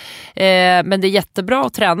 men det är jättebra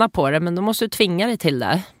att träna på det, men då måste du tvinga dig till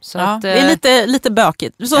det. Så att, det är lite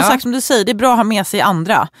bökigt. Som sagt, som du säger, det är bra att ha med sig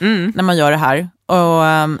andra när man gör det här. Och,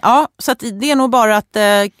 så att det är nog bara att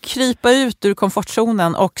krypa ut ur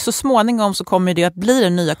komfortzonen, och så småningom så kommer det att bli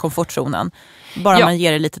den nya komfortzonen. Bara man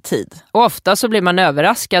ger det lite tid. Och ofta så blir man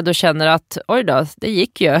överraskad och känner att oj då, det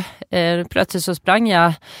gick ju. Plötsligt så sprang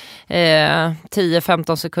jag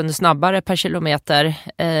 10-15 sekunder snabbare per kilometer.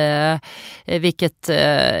 Vilket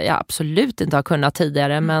jag absolut inte har kunnat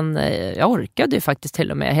tidigare. Men jag orkade ju faktiskt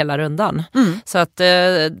till och med hela rundan. Så att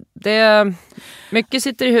mycket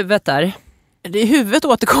sitter i huvudet där. Det huvudet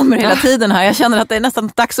återkommer hela tiden här. Jag känner att det är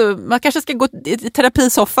nästan dags att man kanske ska gå i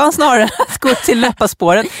terapisoffan snarare än att gå till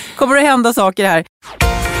löparspåret. Kommer det hända saker här?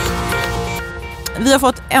 Vi har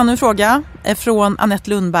fått ännu en fråga från Annette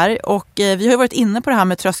Lundberg, och vi har ju varit inne på det här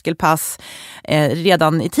med tröskelpass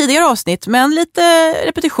redan i tidigare avsnitt, men lite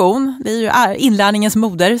repetition. Det är ju inlärningens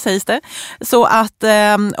moder, sägs det. Så att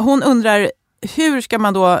hon undrar: hur ska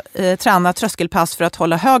man då träna tröskelpass för att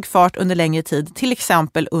hålla hög fart under längre tid, till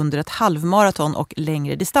exempel under ett halvmaraton och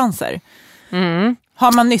längre distanser?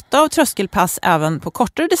 Har man nytta av tröskelpass även på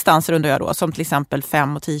kortare distanser undrar jag då, som till exempel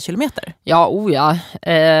 5 och 10 kilometer? Ja,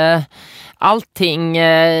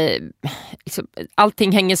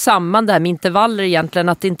 allting hänger samman där med intervaller egentligen,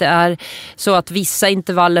 att det inte är så att vissa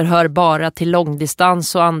intervaller hör bara till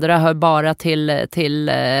långdistans och andra hör bara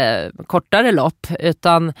till kortare lopp,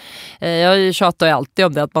 utan jag tjatar ju alltid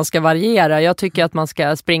om det, att man ska variera. Jag tycker att man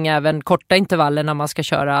ska springa även korta intervaller när man ska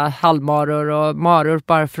köra halvmaror och maror,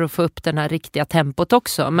 bara för att få upp den här riktiga tempot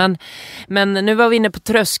också. Men nu var vi inne på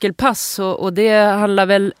tröskelpass, och det handlar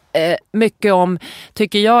väl mycket om,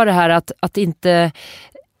 tycker jag, det här att inte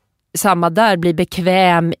samma där blir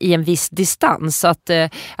bekväm i en viss distans.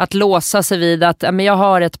 Att låsa sig vid att men jag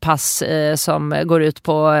har ett pass som går ut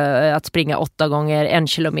på att springa 8 gånger 1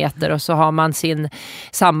 kilometer, och så har man sin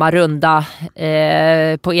samma runda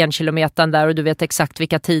på 1 kilometer där, och du vet exakt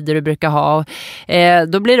vilka tider du brukar ha.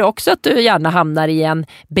 Då blir det också att du gärna hamnar i en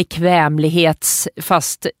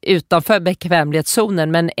fast utanför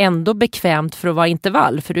bekvämlighetszonen, men ändå bekvämt för att vara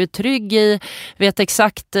intervall. För du är trygg i, vet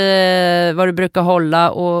exakt vad du brukar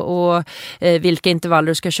hålla och vilka intervaller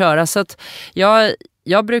du ska köra. Så att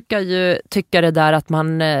jag brukar ju tycka det där att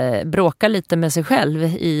man bråkar lite med sig själv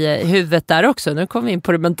i huvudet där också. Nu kommer vi in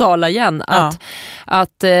på det mentala igen.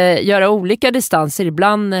 Att göra olika distanser.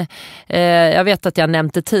 Ibland, jag vet att jag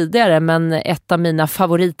nämnde tidigare, men ett av mina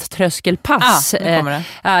favorittröskelpass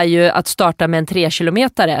är ju att starta med en 3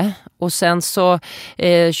 kilometare. och sen så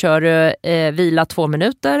kör du vila 2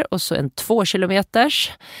 minuter och så en 2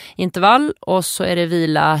 kilometers intervall och så är det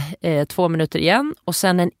vila 2 minuter igen och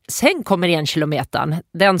sen kommer 1 kilometern.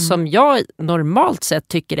 Den som jag normalt sett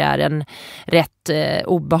tycker är en rätt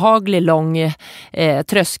obehaglig lång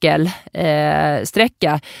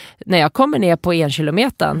tröskelsträcka. När jag kommer ner på 1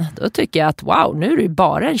 kilometern, då tycker jag att wow, nu är det ju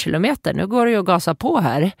bara 1 kilometer. Nu går det ju att gasa på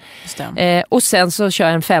här. Och sen så kör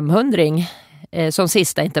jag en 500-ring som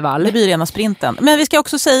sista intervall. Det blir rena sprinten. Men vi ska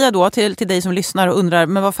också säga då till dig som lyssnar och undrar,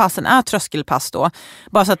 men vad fasen är tröskelpass då?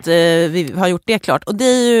 Bara så att vi har gjort det klart. Och det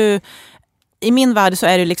är ju, i min värld så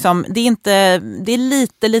är det liksom, det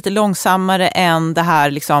är lite långsammare än det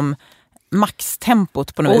här liksom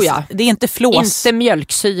maxtempot på något vis. Ja. Det är inte flås. Inte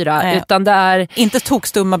mjölksyra, utan det är... Inte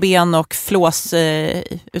tokstumma ben och flås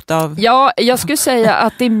utav... Ja, jag skulle säga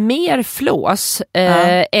att det är mer flås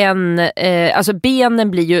än... alltså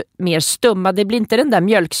benen blir ju mer stumma. Det blir inte den där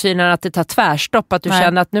mjölksyran att det tar tvärstopp. Att du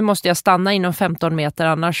känner att nu måste jag stanna inom 15 meter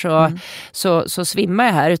annars så svimmar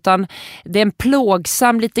jag här. Utan det är en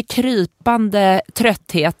plågsam, lite krypande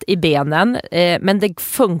trötthet i benen. Men det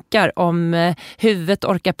funkar om huvudet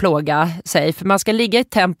orkar plåga sig, för man ska ligga i ett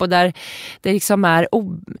tempo där det liksom är,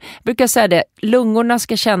 brukar säga det, lungorna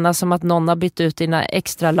ska kännas som att någon har bytt ut dina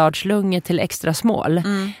extra large lungor till extra small.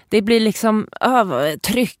 Det blir liksom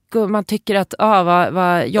tryck och man tycker att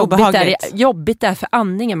vad jobbigt det är för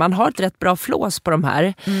andningen. Man har ett rätt bra flås på de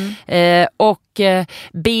här. Och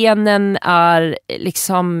benen är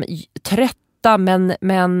liksom trötta,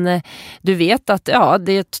 men du vet att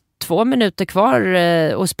det är 2 minuter kvar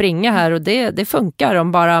att springa här och det funkar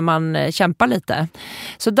om bara man kämpar lite.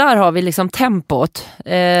 Så där har vi liksom tempot.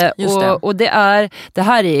 Och det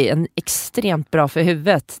här är en extremt bra för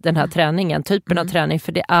huvudet, den här träningen, typen av träning,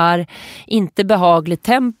 för det är inte behagligt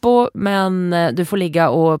tempo, men du får ligga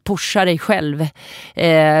och pusha dig själv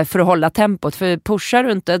för att hålla tempot. För pushar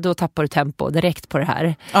du inte, då tappar du tempo direkt på det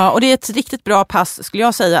här. Ja, och det är ett riktigt bra pass skulle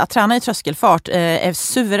jag säga. Att träna i tröskelfart är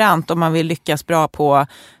suveränt om man vill lyckas bra på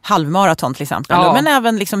halvmaraton till exempel. Ja. Men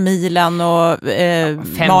även liksom milen och 5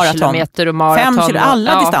 maraton. Kilometer och maraton. 5 kilometer,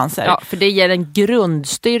 alla distanser. Ja, för det ger en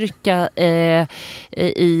grundstyrka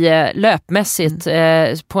i löpmässigt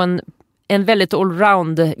på en väldigt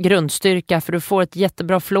allround grundstyrka, för du får ett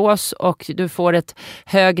jättebra flås och du får ett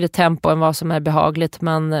högre tempo än vad som är behagligt,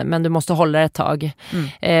 men du måste hålla det ett tag.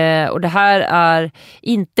 Och det här är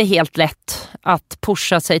inte helt lätt att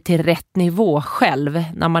pusha sig till rätt nivå själv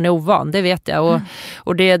när man är ovan, det vet jag.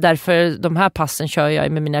 Och det är därför de här passen kör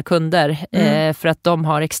jag med mina kunder, för att de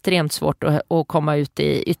har extremt svårt att komma ut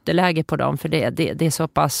i ytterläge på dem, för det är så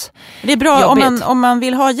pass det är bra jobbigt. Om man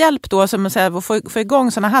vill ha hjälp då, som man säger, få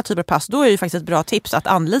igång såna här typer av pass, då är ju faktiskt ett bra tips att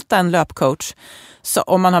anlita en löpcoach så,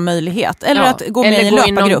 om man har möjlighet. Eller att gå med i en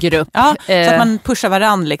löpargrupp. Ja, så att man pushar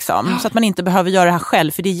varann liksom. Så att man inte behöver göra det här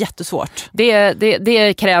själv, för det är jättesvårt.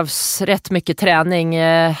 Det krävs rätt mycket träning.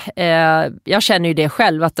 Jag känner ju det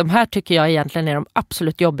själv, att de här tycker jag egentligen är de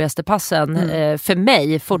absolut jobbigaste passen för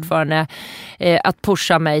mig fortfarande. Att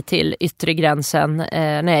pusha mig till yttre gränsen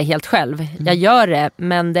när jag är helt själv. Jag gör det,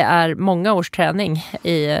 men det är många års träning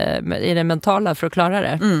i det mentala för att klara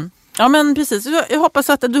det. Ja, men precis. Jag hoppas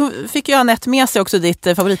att du fick ju Anette med sig också ditt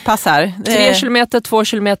favoritpass här. 3 kilometer, 2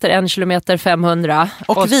 kilometer, 1 kilometer, 500.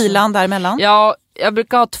 Och vilan däremellan? Ja, jag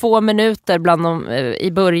brukar ha 2 minuter bland dem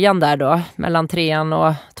i början där då. Mellan 3:an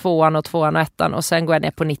och 2:an och 2:an och 1:an. Och sen går jag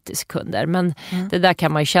ner på 90 sekunder. Men det där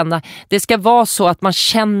kan man ju känna. Det ska vara så att man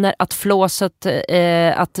känner att flåset,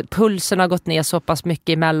 att pulsen har gått ner så pass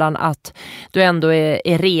mycket emellan att du ändå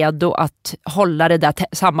är redo att hålla det där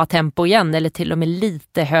samma tempo igen. Eller till och med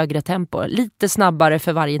lite högre tempo. Lite snabbare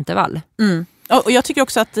för varje intervall. Och jag tycker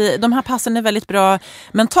också att de här passen är väldigt bra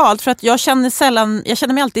mentalt, för att jag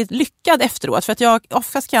känner mig alltid lyckad efteråt, för att jag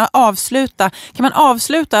oftast kan man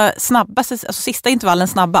avsluta snabbast, alltså sista intervallen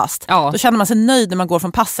snabbast, då känner man sig nöjd när man går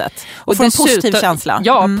från passet och får en positiv känsla.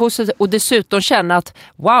 Ja, positiv, och dessutom känna att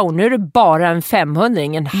wow, nu är det bara en 500,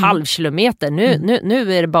 en halv kilometer,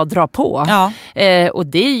 nu är det bara att dra på. Ja. Och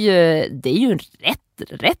det är ju en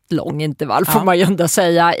rätt lång intervall får man ju ändå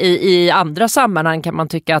säga. I andra sammanhang kan man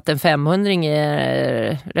tycka att en 500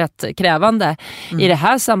 är rätt krävande. I det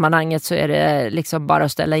här sammanhanget så är det liksom bara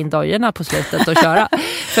att ställa in dojorna på slutet och köra.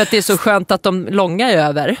 För att det är så skönt att de långa är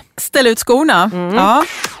över. Ställ ut skorna. Ja.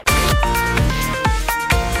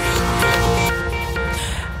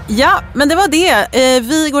 Ja, men det var det.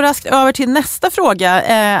 Vi går raskt över till nästa fråga.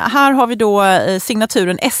 Här har vi då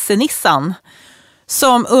signaturen SE-Nissan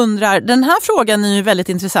som undrar, den här frågan är ju väldigt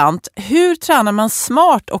intressant. Hur tränar man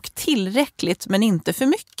smart och tillräckligt men inte för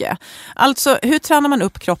mycket? Alltså, hur tränar man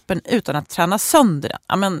upp kroppen utan att träna sönder den?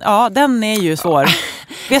 Ja, men, den är ju svår.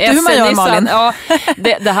 Vet du hur man gör, Malin? Ja,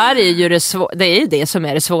 det här är ju det är ju det som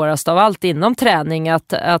är det svåraste av allt inom träning.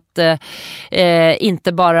 Att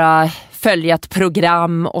inte bara följa ett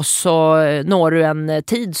program och så når du en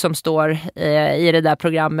tid som står i det där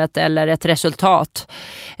programmet eller ett resultat.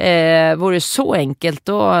 Vore det så enkelt,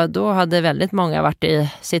 då hade väldigt många varit i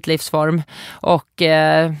sitt livsform och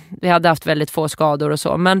vi hade haft väldigt få skador och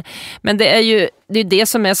så. Men det är ju det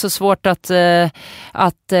som är så svårt att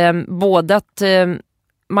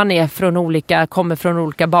man kommer från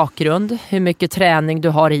olika bakgrund. Hur mycket träning du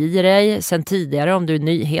har i dig sen tidigare. Om du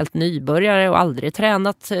är helt nybörjare och aldrig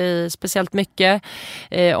tränat speciellt mycket.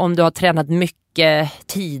 Om du har tränat mycket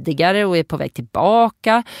tidigare och är på väg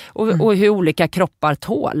tillbaka. Och hur olika kroppar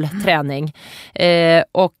tål träning.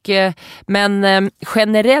 Men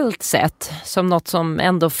generellt sett, som något som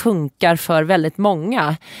ändå funkar för väldigt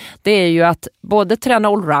många. Det är ju att både träna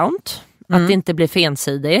allround. Att det inte blir för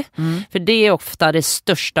ensidig. För det är ofta det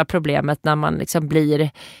största problemet när man liksom blir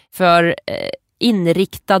för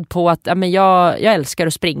inriktad på att jag älskar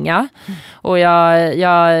att springa. Och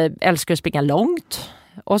jag älskar att springa långt.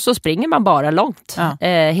 Och så springer man bara långt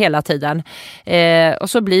hela tiden. Och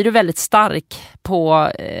så blir du väldigt stark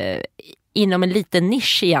på inom en liten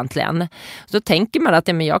nisch egentligen. Så tänker man att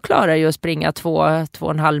jag klarar ju att springa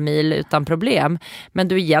 2,5 mil utan problem. Men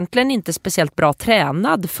du är egentligen inte speciellt bra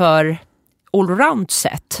tränad för allround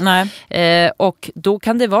sätt. Och då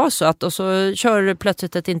kan det vara så att och så kör du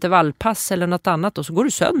plötsligt ett intervallpass eller något annat och så går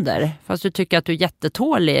du sönder. Fast du tycker att du är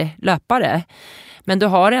jättetålig löpare. Men du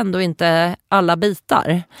har ändå inte alla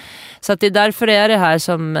bitar. Så att det är därför det är det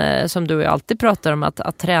här som du alltid pratar om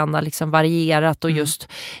att träna liksom varierat och just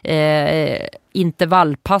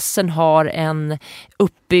intervallpassen har en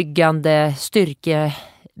uppbyggande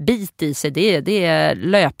styrkebit i sig. Det är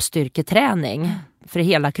löpstyrketräning för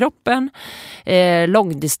hela kroppen.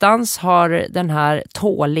 Långdistans har den här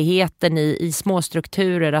tåligheten i små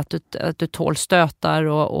strukturer, att du tål stötar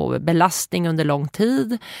och belastning under lång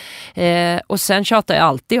tid. Och sen tjatar jag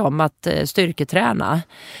alltid om att styrketräna.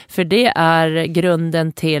 För det är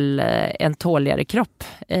grunden till en tåligare kropp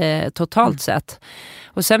totalt sett.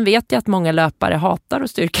 Och sen vet jag att många löpare hatar att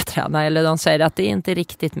styrketräna, eller de säger att det är inte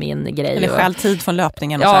riktigt min grej. Eller stjäl tid från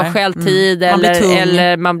löpningen. Och ja, stjäl tid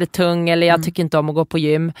eller man blir tung eller jag tycker inte om att gå på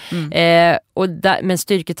gym. Men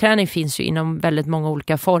styrketräning finns ju inom väldigt många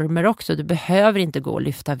olika former också. Du behöver inte gå och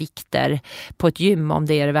lyfta vikter på ett gym om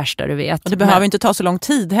det är det värsta du vet. Och det behöver inte ta så lång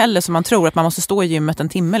tid heller som man tror att man måste stå i gymmet en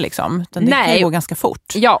timme liksom. Det kan ju gå ganska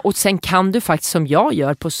fort. Ja, och sen kan du faktiskt som jag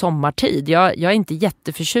gör på sommartid. Jag är inte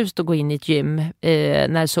jätteförtjust att gå in i ett gym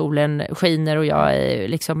när solen skiner och jag är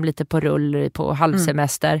liksom lite på rull på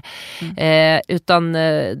halvsemester. Utan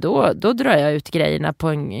då drar jag ut grejerna på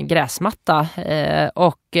en gräsmatta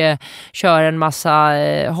och kör en massa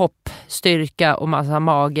hoppstyrka och massa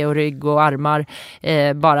mage och rygg och armar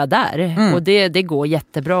bara där. Och det går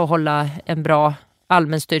jättebra att hålla en bra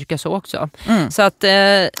allmän styrka så också. Så att,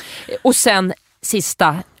 och sen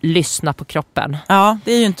sista, lyssna på kroppen. Ja,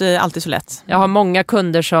 det är ju inte alltid så lätt. Jag har många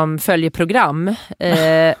kunder som följer program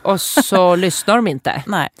och så lyssnar de inte.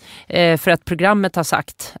 Nej. För att programmet har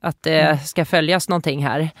sagt att det ska följas någonting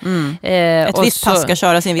här. Ett visst pass ska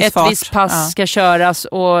köras i en viss fart. Ett visst pass ska köras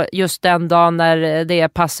och just den dagen när det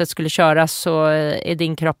passet skulle köras så är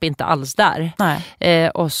din kropp inte alls där.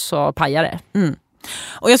 Och så pajar det.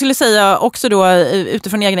 Och jag skulle säga också då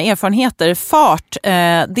utifrån egna erfarenheter, fart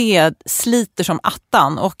det sliter som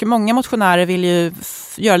attan och många motionärer vill ju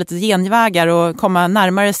göra lite genvägar och komma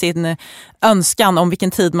närmare sin önskan om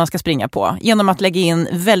vilken tid man ska springa på genom att lägga in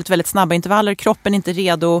väldigt, väldigt snabba intervaller. Kroppen är inte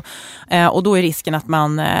redo och då är risken att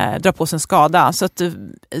man drar på sig en skada. Så att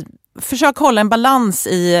försök hålla en balans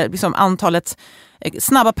i liksom, antalet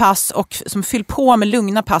snabba pass och som fyll på med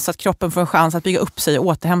lugna pass så att kroppen får en chans att bygga upp sig och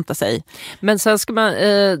återhämta sig. Men sen ska man,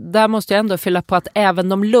 där måste jag ändå fylla på att även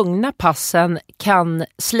de lugna passen kan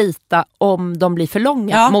slita om de blir för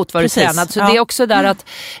långa mot vad du tränat. Så det är också där att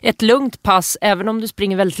ett lugnt pass, även om du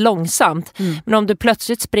springer väldigt långsamt, men om du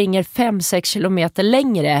plötsligt springer 5-6 kilometer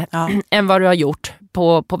längre än vad du har gjort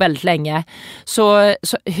på väldigt länge, så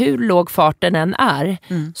hur låg farten än är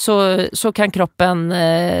så kan kroppen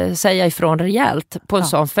säga ifrån rejält på en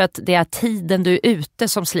sån, för att det är tiden du är ute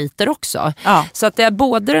som sliter också. Så att det är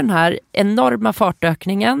både den här enorma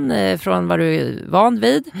fartökningen från vad du är van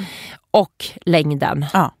vid och längden.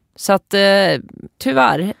 Så att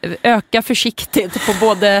tyvärr, öka försiktigt på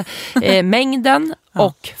både mängden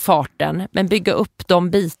och farten. Men bygga upp de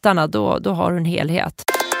bitarna, då har du en helhet.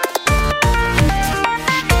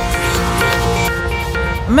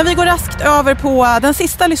 Men vi går raskt över på den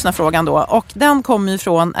sista lyssnarfrågan då. Och den kommer ju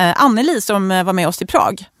från Anneli som var med oss i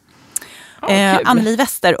Prag. Anneli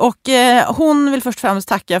Wester. Och hon vill först och främst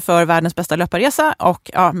tacka för världens bästa löparresa.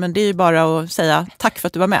 Och men det är ju bara att säga tack för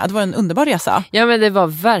att du var med. Det var en underbar resa. Ja, men det var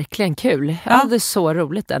verkligen kul. Jag hade så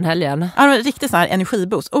roligt den helgen. Ja, det var riktigt sån här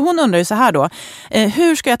energiboost. Och hon undrar ju så här då.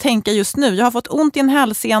 Hur ska jag tänka just nu? Jag har fått ont i en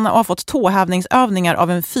hälsena och har fått tåhävningsövningar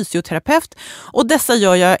av en fysioterapeut. Och dessa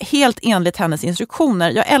gör jag helt enligt hennes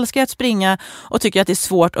instruktioner. Jag älskar att springa och tycker att det är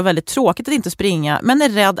svårt och väldigt tråkigt att inte springa. Men är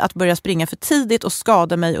rädd att börja springa för tidigt och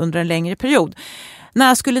skada mig under en längre period.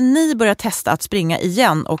 När skulle ni börja testa att springa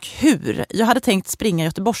igen och hur? Jag hade tänkt springa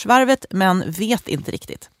Göteborgsvarvet men vet inte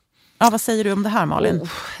riktigt. Ja, vad säger du om det här, Malin?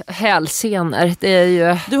 Hälsenor, det är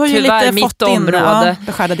ju du har ju tyvärr lite mitt fått område. Din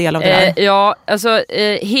beskärda del av det där. Ja, alltså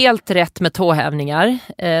helt rätt med tåhävningar.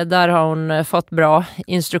 Där har hon fått bra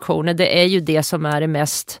instruktioner. Det är ju det som är det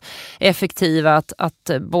mest effektiva.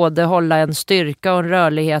 Att både hålla en styrka och en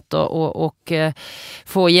rörlighet och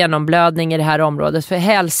få genomblödning i det här området. För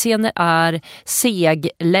hälsenor är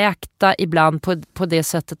segläkta ibland på det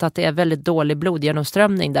sättet att det är väldigt dålig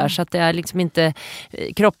blodgenomströmning där. Så att det är liksom inte,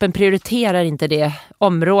 kroppen prioriterar inte det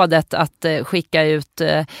området att skicka ut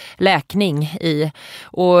läkning i.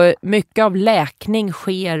 Och mycket av läkning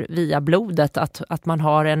sker via blodet, att man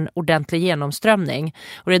har en ordentlig genomströmning.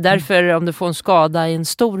 Och det är därför om du får en skada i en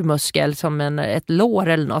stor muskel som ett lår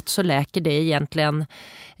eller något, så läker det egentligen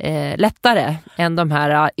lättare än de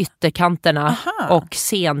här ytterkanterna och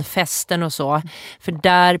senfästen och så. För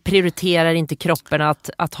där prioriterar inte kroppen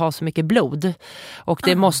att ha så mycket blod. Och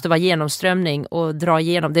det måste vara genomströmning och dra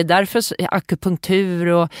igenom. Det är därför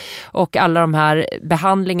akupunktur och alla de här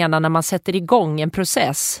behandlingarna, när man sätter igång en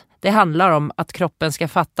process, det handlar om att kroppen ska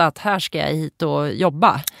fatta att här ska jag hit och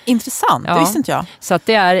jobba. Intressant, det visste inte jag. Så att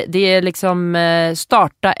det är liksom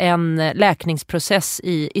starta en läkningsprocess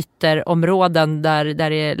i ytterområden där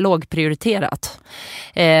det är lågprioriterat.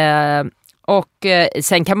 Och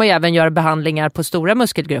sen kan man ju även göra behandlingar på stora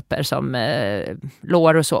muskelgrupper som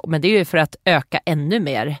lår och så. Men det är ju för att öka ännu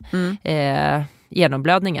mer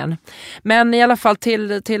genomblödningen. Men i alla fall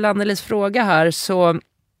till Annelies fråga här, så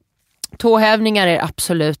tåhävningar är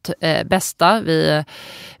absolut bästa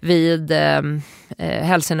vid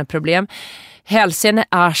hälseneproblem. Hälsene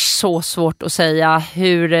är så svårt att säga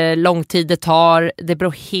hur lång tid det tar. Det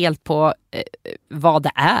beror helt på vad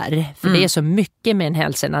det är. För det är så mycket med en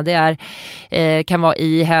hälsena. Det kan vara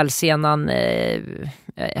i hälsenan.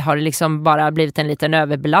 Har det liksom bara blivit en liten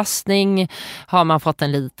överbelastning? Har man fått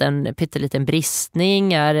en pytteliten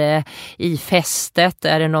bristning? Är det i fästet?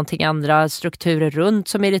 Är det någonting andra strukturer runt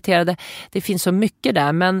som är irriterade? Det finns så mycket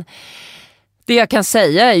där, men det jag kan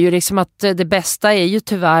säga är ju liksom att det bästa är ju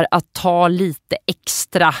tyvärr att ta lite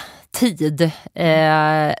extra tid.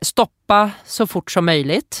 Stoppa så fort som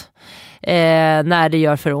möjligt. När det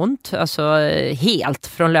gör för ont, alltså helt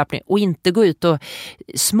från löpning, och inte gå ut och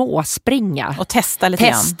småspringa och testa lite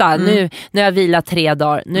grann. Nu har jag vilat 3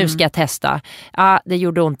 dagar, nu ska jag testa. Det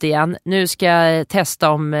gjorde ont igen, nu ska jag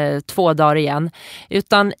testa om 2 dagar igen.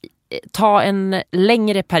 Utan ta en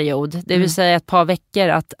längre period, det vill säga ett par veckor,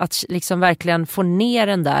 att liksom verkligen få ner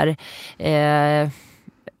den där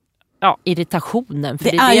irritationen.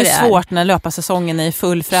 För det är ju svårt när löparsäsongen är i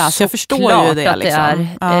full fräs. Jag förstår ju det. Liksom.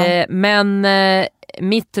 Men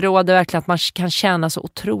mitt råd är verkligen att man kan tjäna så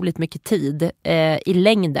otroligt mycket tid i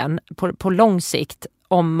längden, på lång sikt.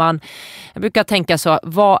 Jag brukar tänka så,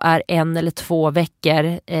 vad är 1 eller 2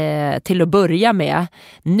 veckor till att börja med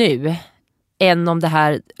nu? Än om det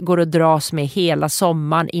här går att dras med hela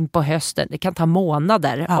sommaren in på hösten. Det kan ta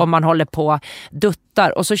månader om man håller på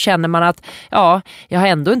duttar. Och så känner man att jag har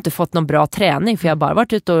ändå inte fått någon bra träning. För jag har bara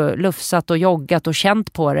varit ute och lufsat och joggat och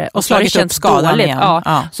känt på det. Och slagit upp skadan igen.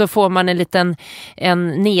 Så får man en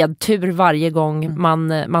nedtur varje gång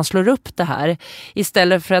man slår upp det här.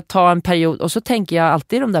 Istället för att ta en period. Och så tänker jag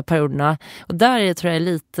alltid i de där perioderna. Och där tror jag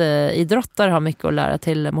lite idrottare har mycket att lära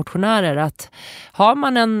till motionärer. Att har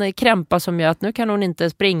man en krämpa som gör att nu kan hon inte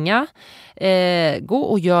springa, gå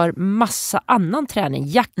och gör massa annan träning.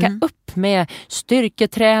 Jacka upp med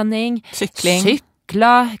styrketräning,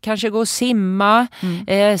 cykla, kanske gå och simma,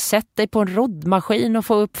 sätt dig på en roddmaskin och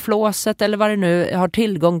få upp flåset eller vad det nu har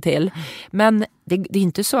tillgång till. Men det är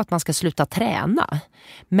inte så att man ska sluta träna.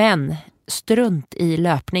 Men strunt i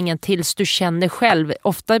löpningen tills du känner själv.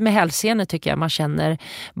 Ofta med hälsenor tycker jag man känner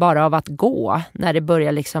bara av att gå när det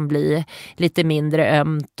börjar liksom bli lite mindre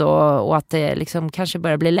ömt och att det liksom kanske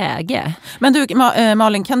börjar bli läge. Men du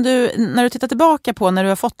Malin, kan du, när du tittar tillbaka på när du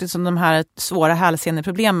har fått liksom de här svåra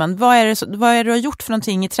hälseneproblemen, vad är det du har gjort för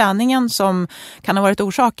någonting i träningen som kan ha varit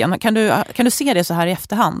orsaken? Kan du se det så här i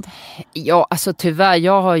efterhand? Ja, alltså tyvärr,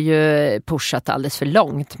 jag har ju pushat alldeles för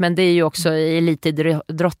långt, men det är ju också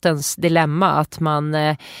elitidrottens dilemma att man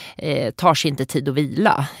tar sig inte tid att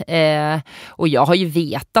vila. Och jag har ju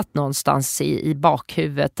vetat någonstans i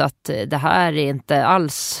bakhuvudet att det här är inte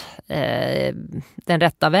alls den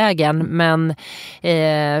rätta vägen, men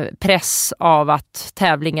press av att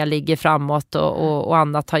tävlingar ligger framåt och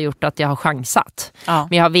annat har gjort att jag har chansat. Ja.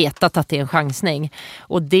 Men jag har vetat att det är en chansning,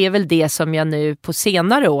 och det är väl det som jag nu på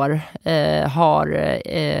senare år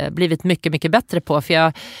har blivit mycket, mycket bättre på, för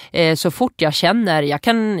jag så fort jag känner,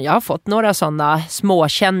 jag har fått några sådana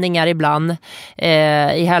småkänningar ibland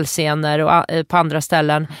i hälsenor och på andra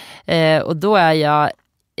ställen, och då är jag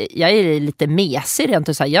är lite mesig rent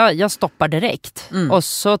och så här, jag stoppar direkt. Och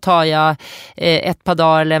så tar jag ett par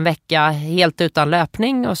dagar eller en vecka helt utan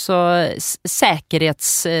löpning, och så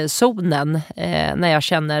säkerhetszonen när jag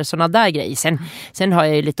känner såna där grejer. Sen har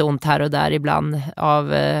jag ju lite ont här och där ibland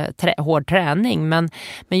av hård träning, men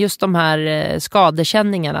just de här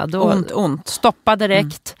skadekänningarna, då ont. Stoppa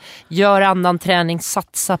direkt, gör annan träning,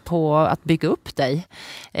 satsa på att bygga upp dig.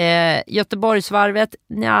 Göteborgsvarvet,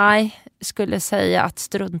 nej, skulle säga att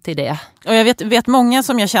strunt i det. Och jag vet många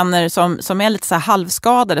som jag känner som är lite så här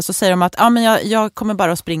halvskadade, så säger de att men jag kommer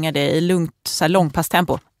bara att springa det i lugnt så här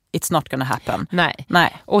långpasstempo. It's not gonna happen.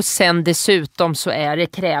 Nej. Och sen dessutom så är det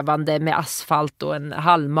krävande med asfalt och en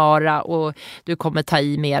halvmara, och du kommer ta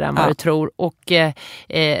i mer än vad du tror. Och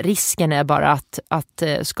risken är bara att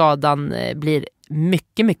skadan blir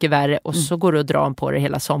mycket, mycket värre, och så går du och drar på det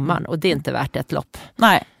hela sommaren, och det är inte värt ett lopp.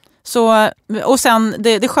 Nej. Så, och sen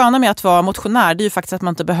det sköna med att vara motionär, det är ju faktiskt att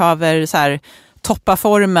man inte behöver så här toppa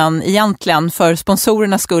formen egentligen för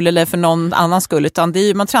sponsorernas skull eller för någon annans skull, utan det är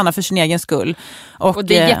ju, man tränar för sin egen skull. Och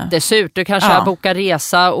det är jättesurt. Du kanske bokar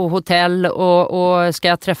resa och hotell och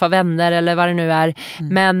ska träffa vänner eller vad det nu är.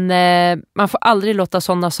 Men man får aldrig låta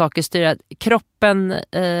sådana saker styra. Kroppen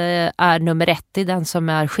är nummer 1, det är den som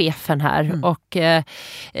är chefen här. Och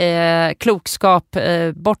klokskap,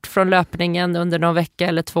 bort från löpningen under någon vecka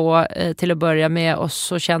eller 2 till att börja med, och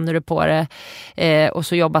så känner du på det. Och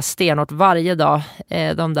så jobbar stenhårt varje dag.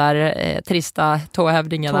 De där trista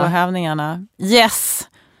tåhävningarna. Yes!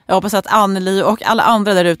 Jag hoppas att Anneli och alla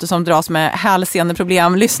andra där ute som dras med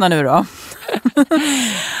hälseneproblem lyssnar nu då.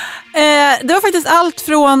 Det var faktiskt allt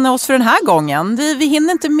från oss för den här gången. Vi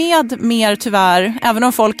hinner inte med mer tyvärr, även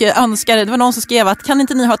om folk önskar det. Det var någon som skrev att kan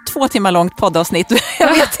inte ni ha 2 timmar långt poddavsnitt?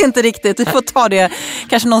 Jag vet inte riktigt, vi får ta det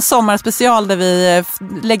kanske någon sommarspecial där vi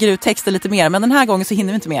lägger ut texter lite mer, men den här gången så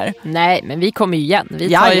hinner vi inte mer. Nej, men vi kommer ju igen.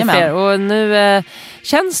 Vi tar ju fler, och nu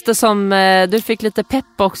känns det som du fick lite pepp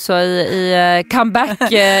också i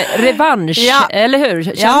comeback-revansch, eller hur?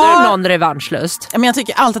 Känner du någon revanschlust? Men jag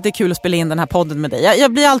tycker alltid att det är kul att spela in den här podden med dig.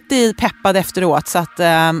 Jag blir alltid peppad efteråt, så att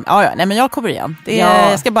nej, men jag kommer igen.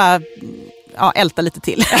 Jag ska bara älta lite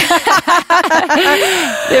till.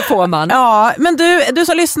 Det får man. Ja, men du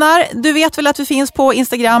som lyssnar, du vet väl att vi finns på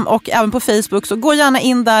Instagram och även på Facebook, så gå gärna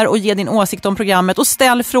in där och ge din åsikt om programmet och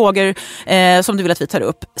ställ frågor som du vill att vi tar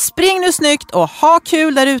upp. Spring nu snyggt och ha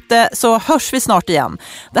kul där ute, så hörs vi snart igen.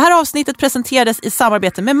 Det här avsnittet presenterades i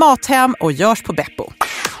samarbete med Mathem och görs på Beppo.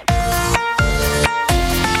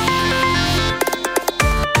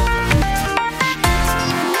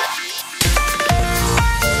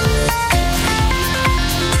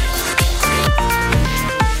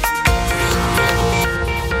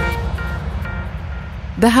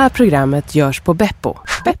 Det här programmet görs på Beppo.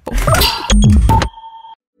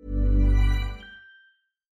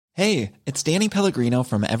 Hey, it's Danny Pellegrino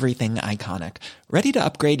from Everything Iconic. Ready to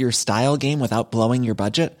upgrade your style game without blowing your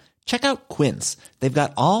budget? Check out Quince. They've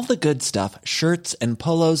got all the good stuff, shirts and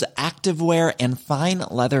polos, activewear and fine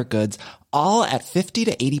leather goods, all at 50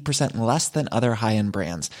 to 80% less than other high-end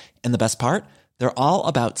brands. And the best part? They're all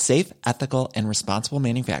about safe, ethical, and responsible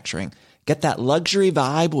manufacturing. Get that luxury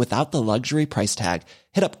vibe without the luxury price tag.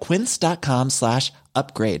 Hit up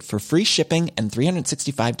quince.com/upgrade for free shipping and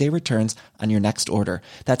 365-day returns on your next order.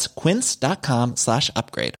 That's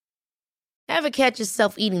quince.com/upgrade. Ever catch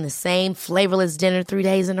yourself eating the same flavorless dinner 3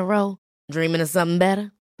 days in a row? Dreaming of something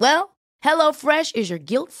better? Well, HelloFresh is your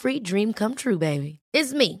guilt-free dream come true, baby.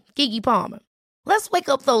 It's me, Keke Palmer. Let's wake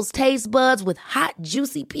up those taste buds with hot,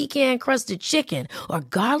 juicy pecan-crusted chicken or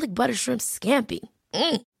garlic butter shrimp scampi.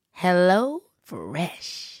 Hello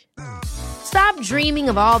Fresh. Stop dreaming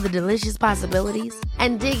of all the delicious possibilities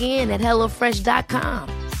and dig in at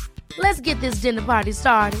HelloFresh.com. Let's get this dinner party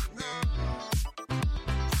started.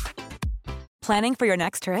 Planning for your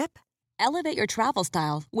next trip? Elevate your travel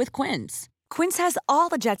style with Quince. Quince has all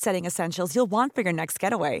the jet-setting essentials you'll want for your next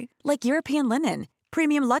getaway, like European linen,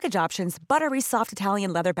 premium luggage options, buttery soft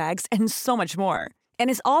Italian leather bags, and so much more. And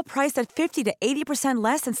is all priced at 50 to 80%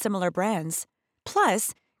 less than similar brands.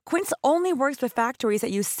 Plus, Quince only works with factories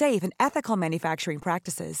that use safe and ethical manufacturing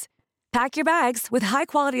practices. Pack your bags with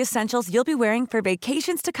high-quality essentials you'll be wearing for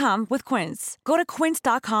vacations to come with Quince. Go to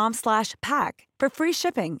quince.com/pack for free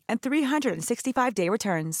shipping and 365-day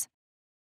returns.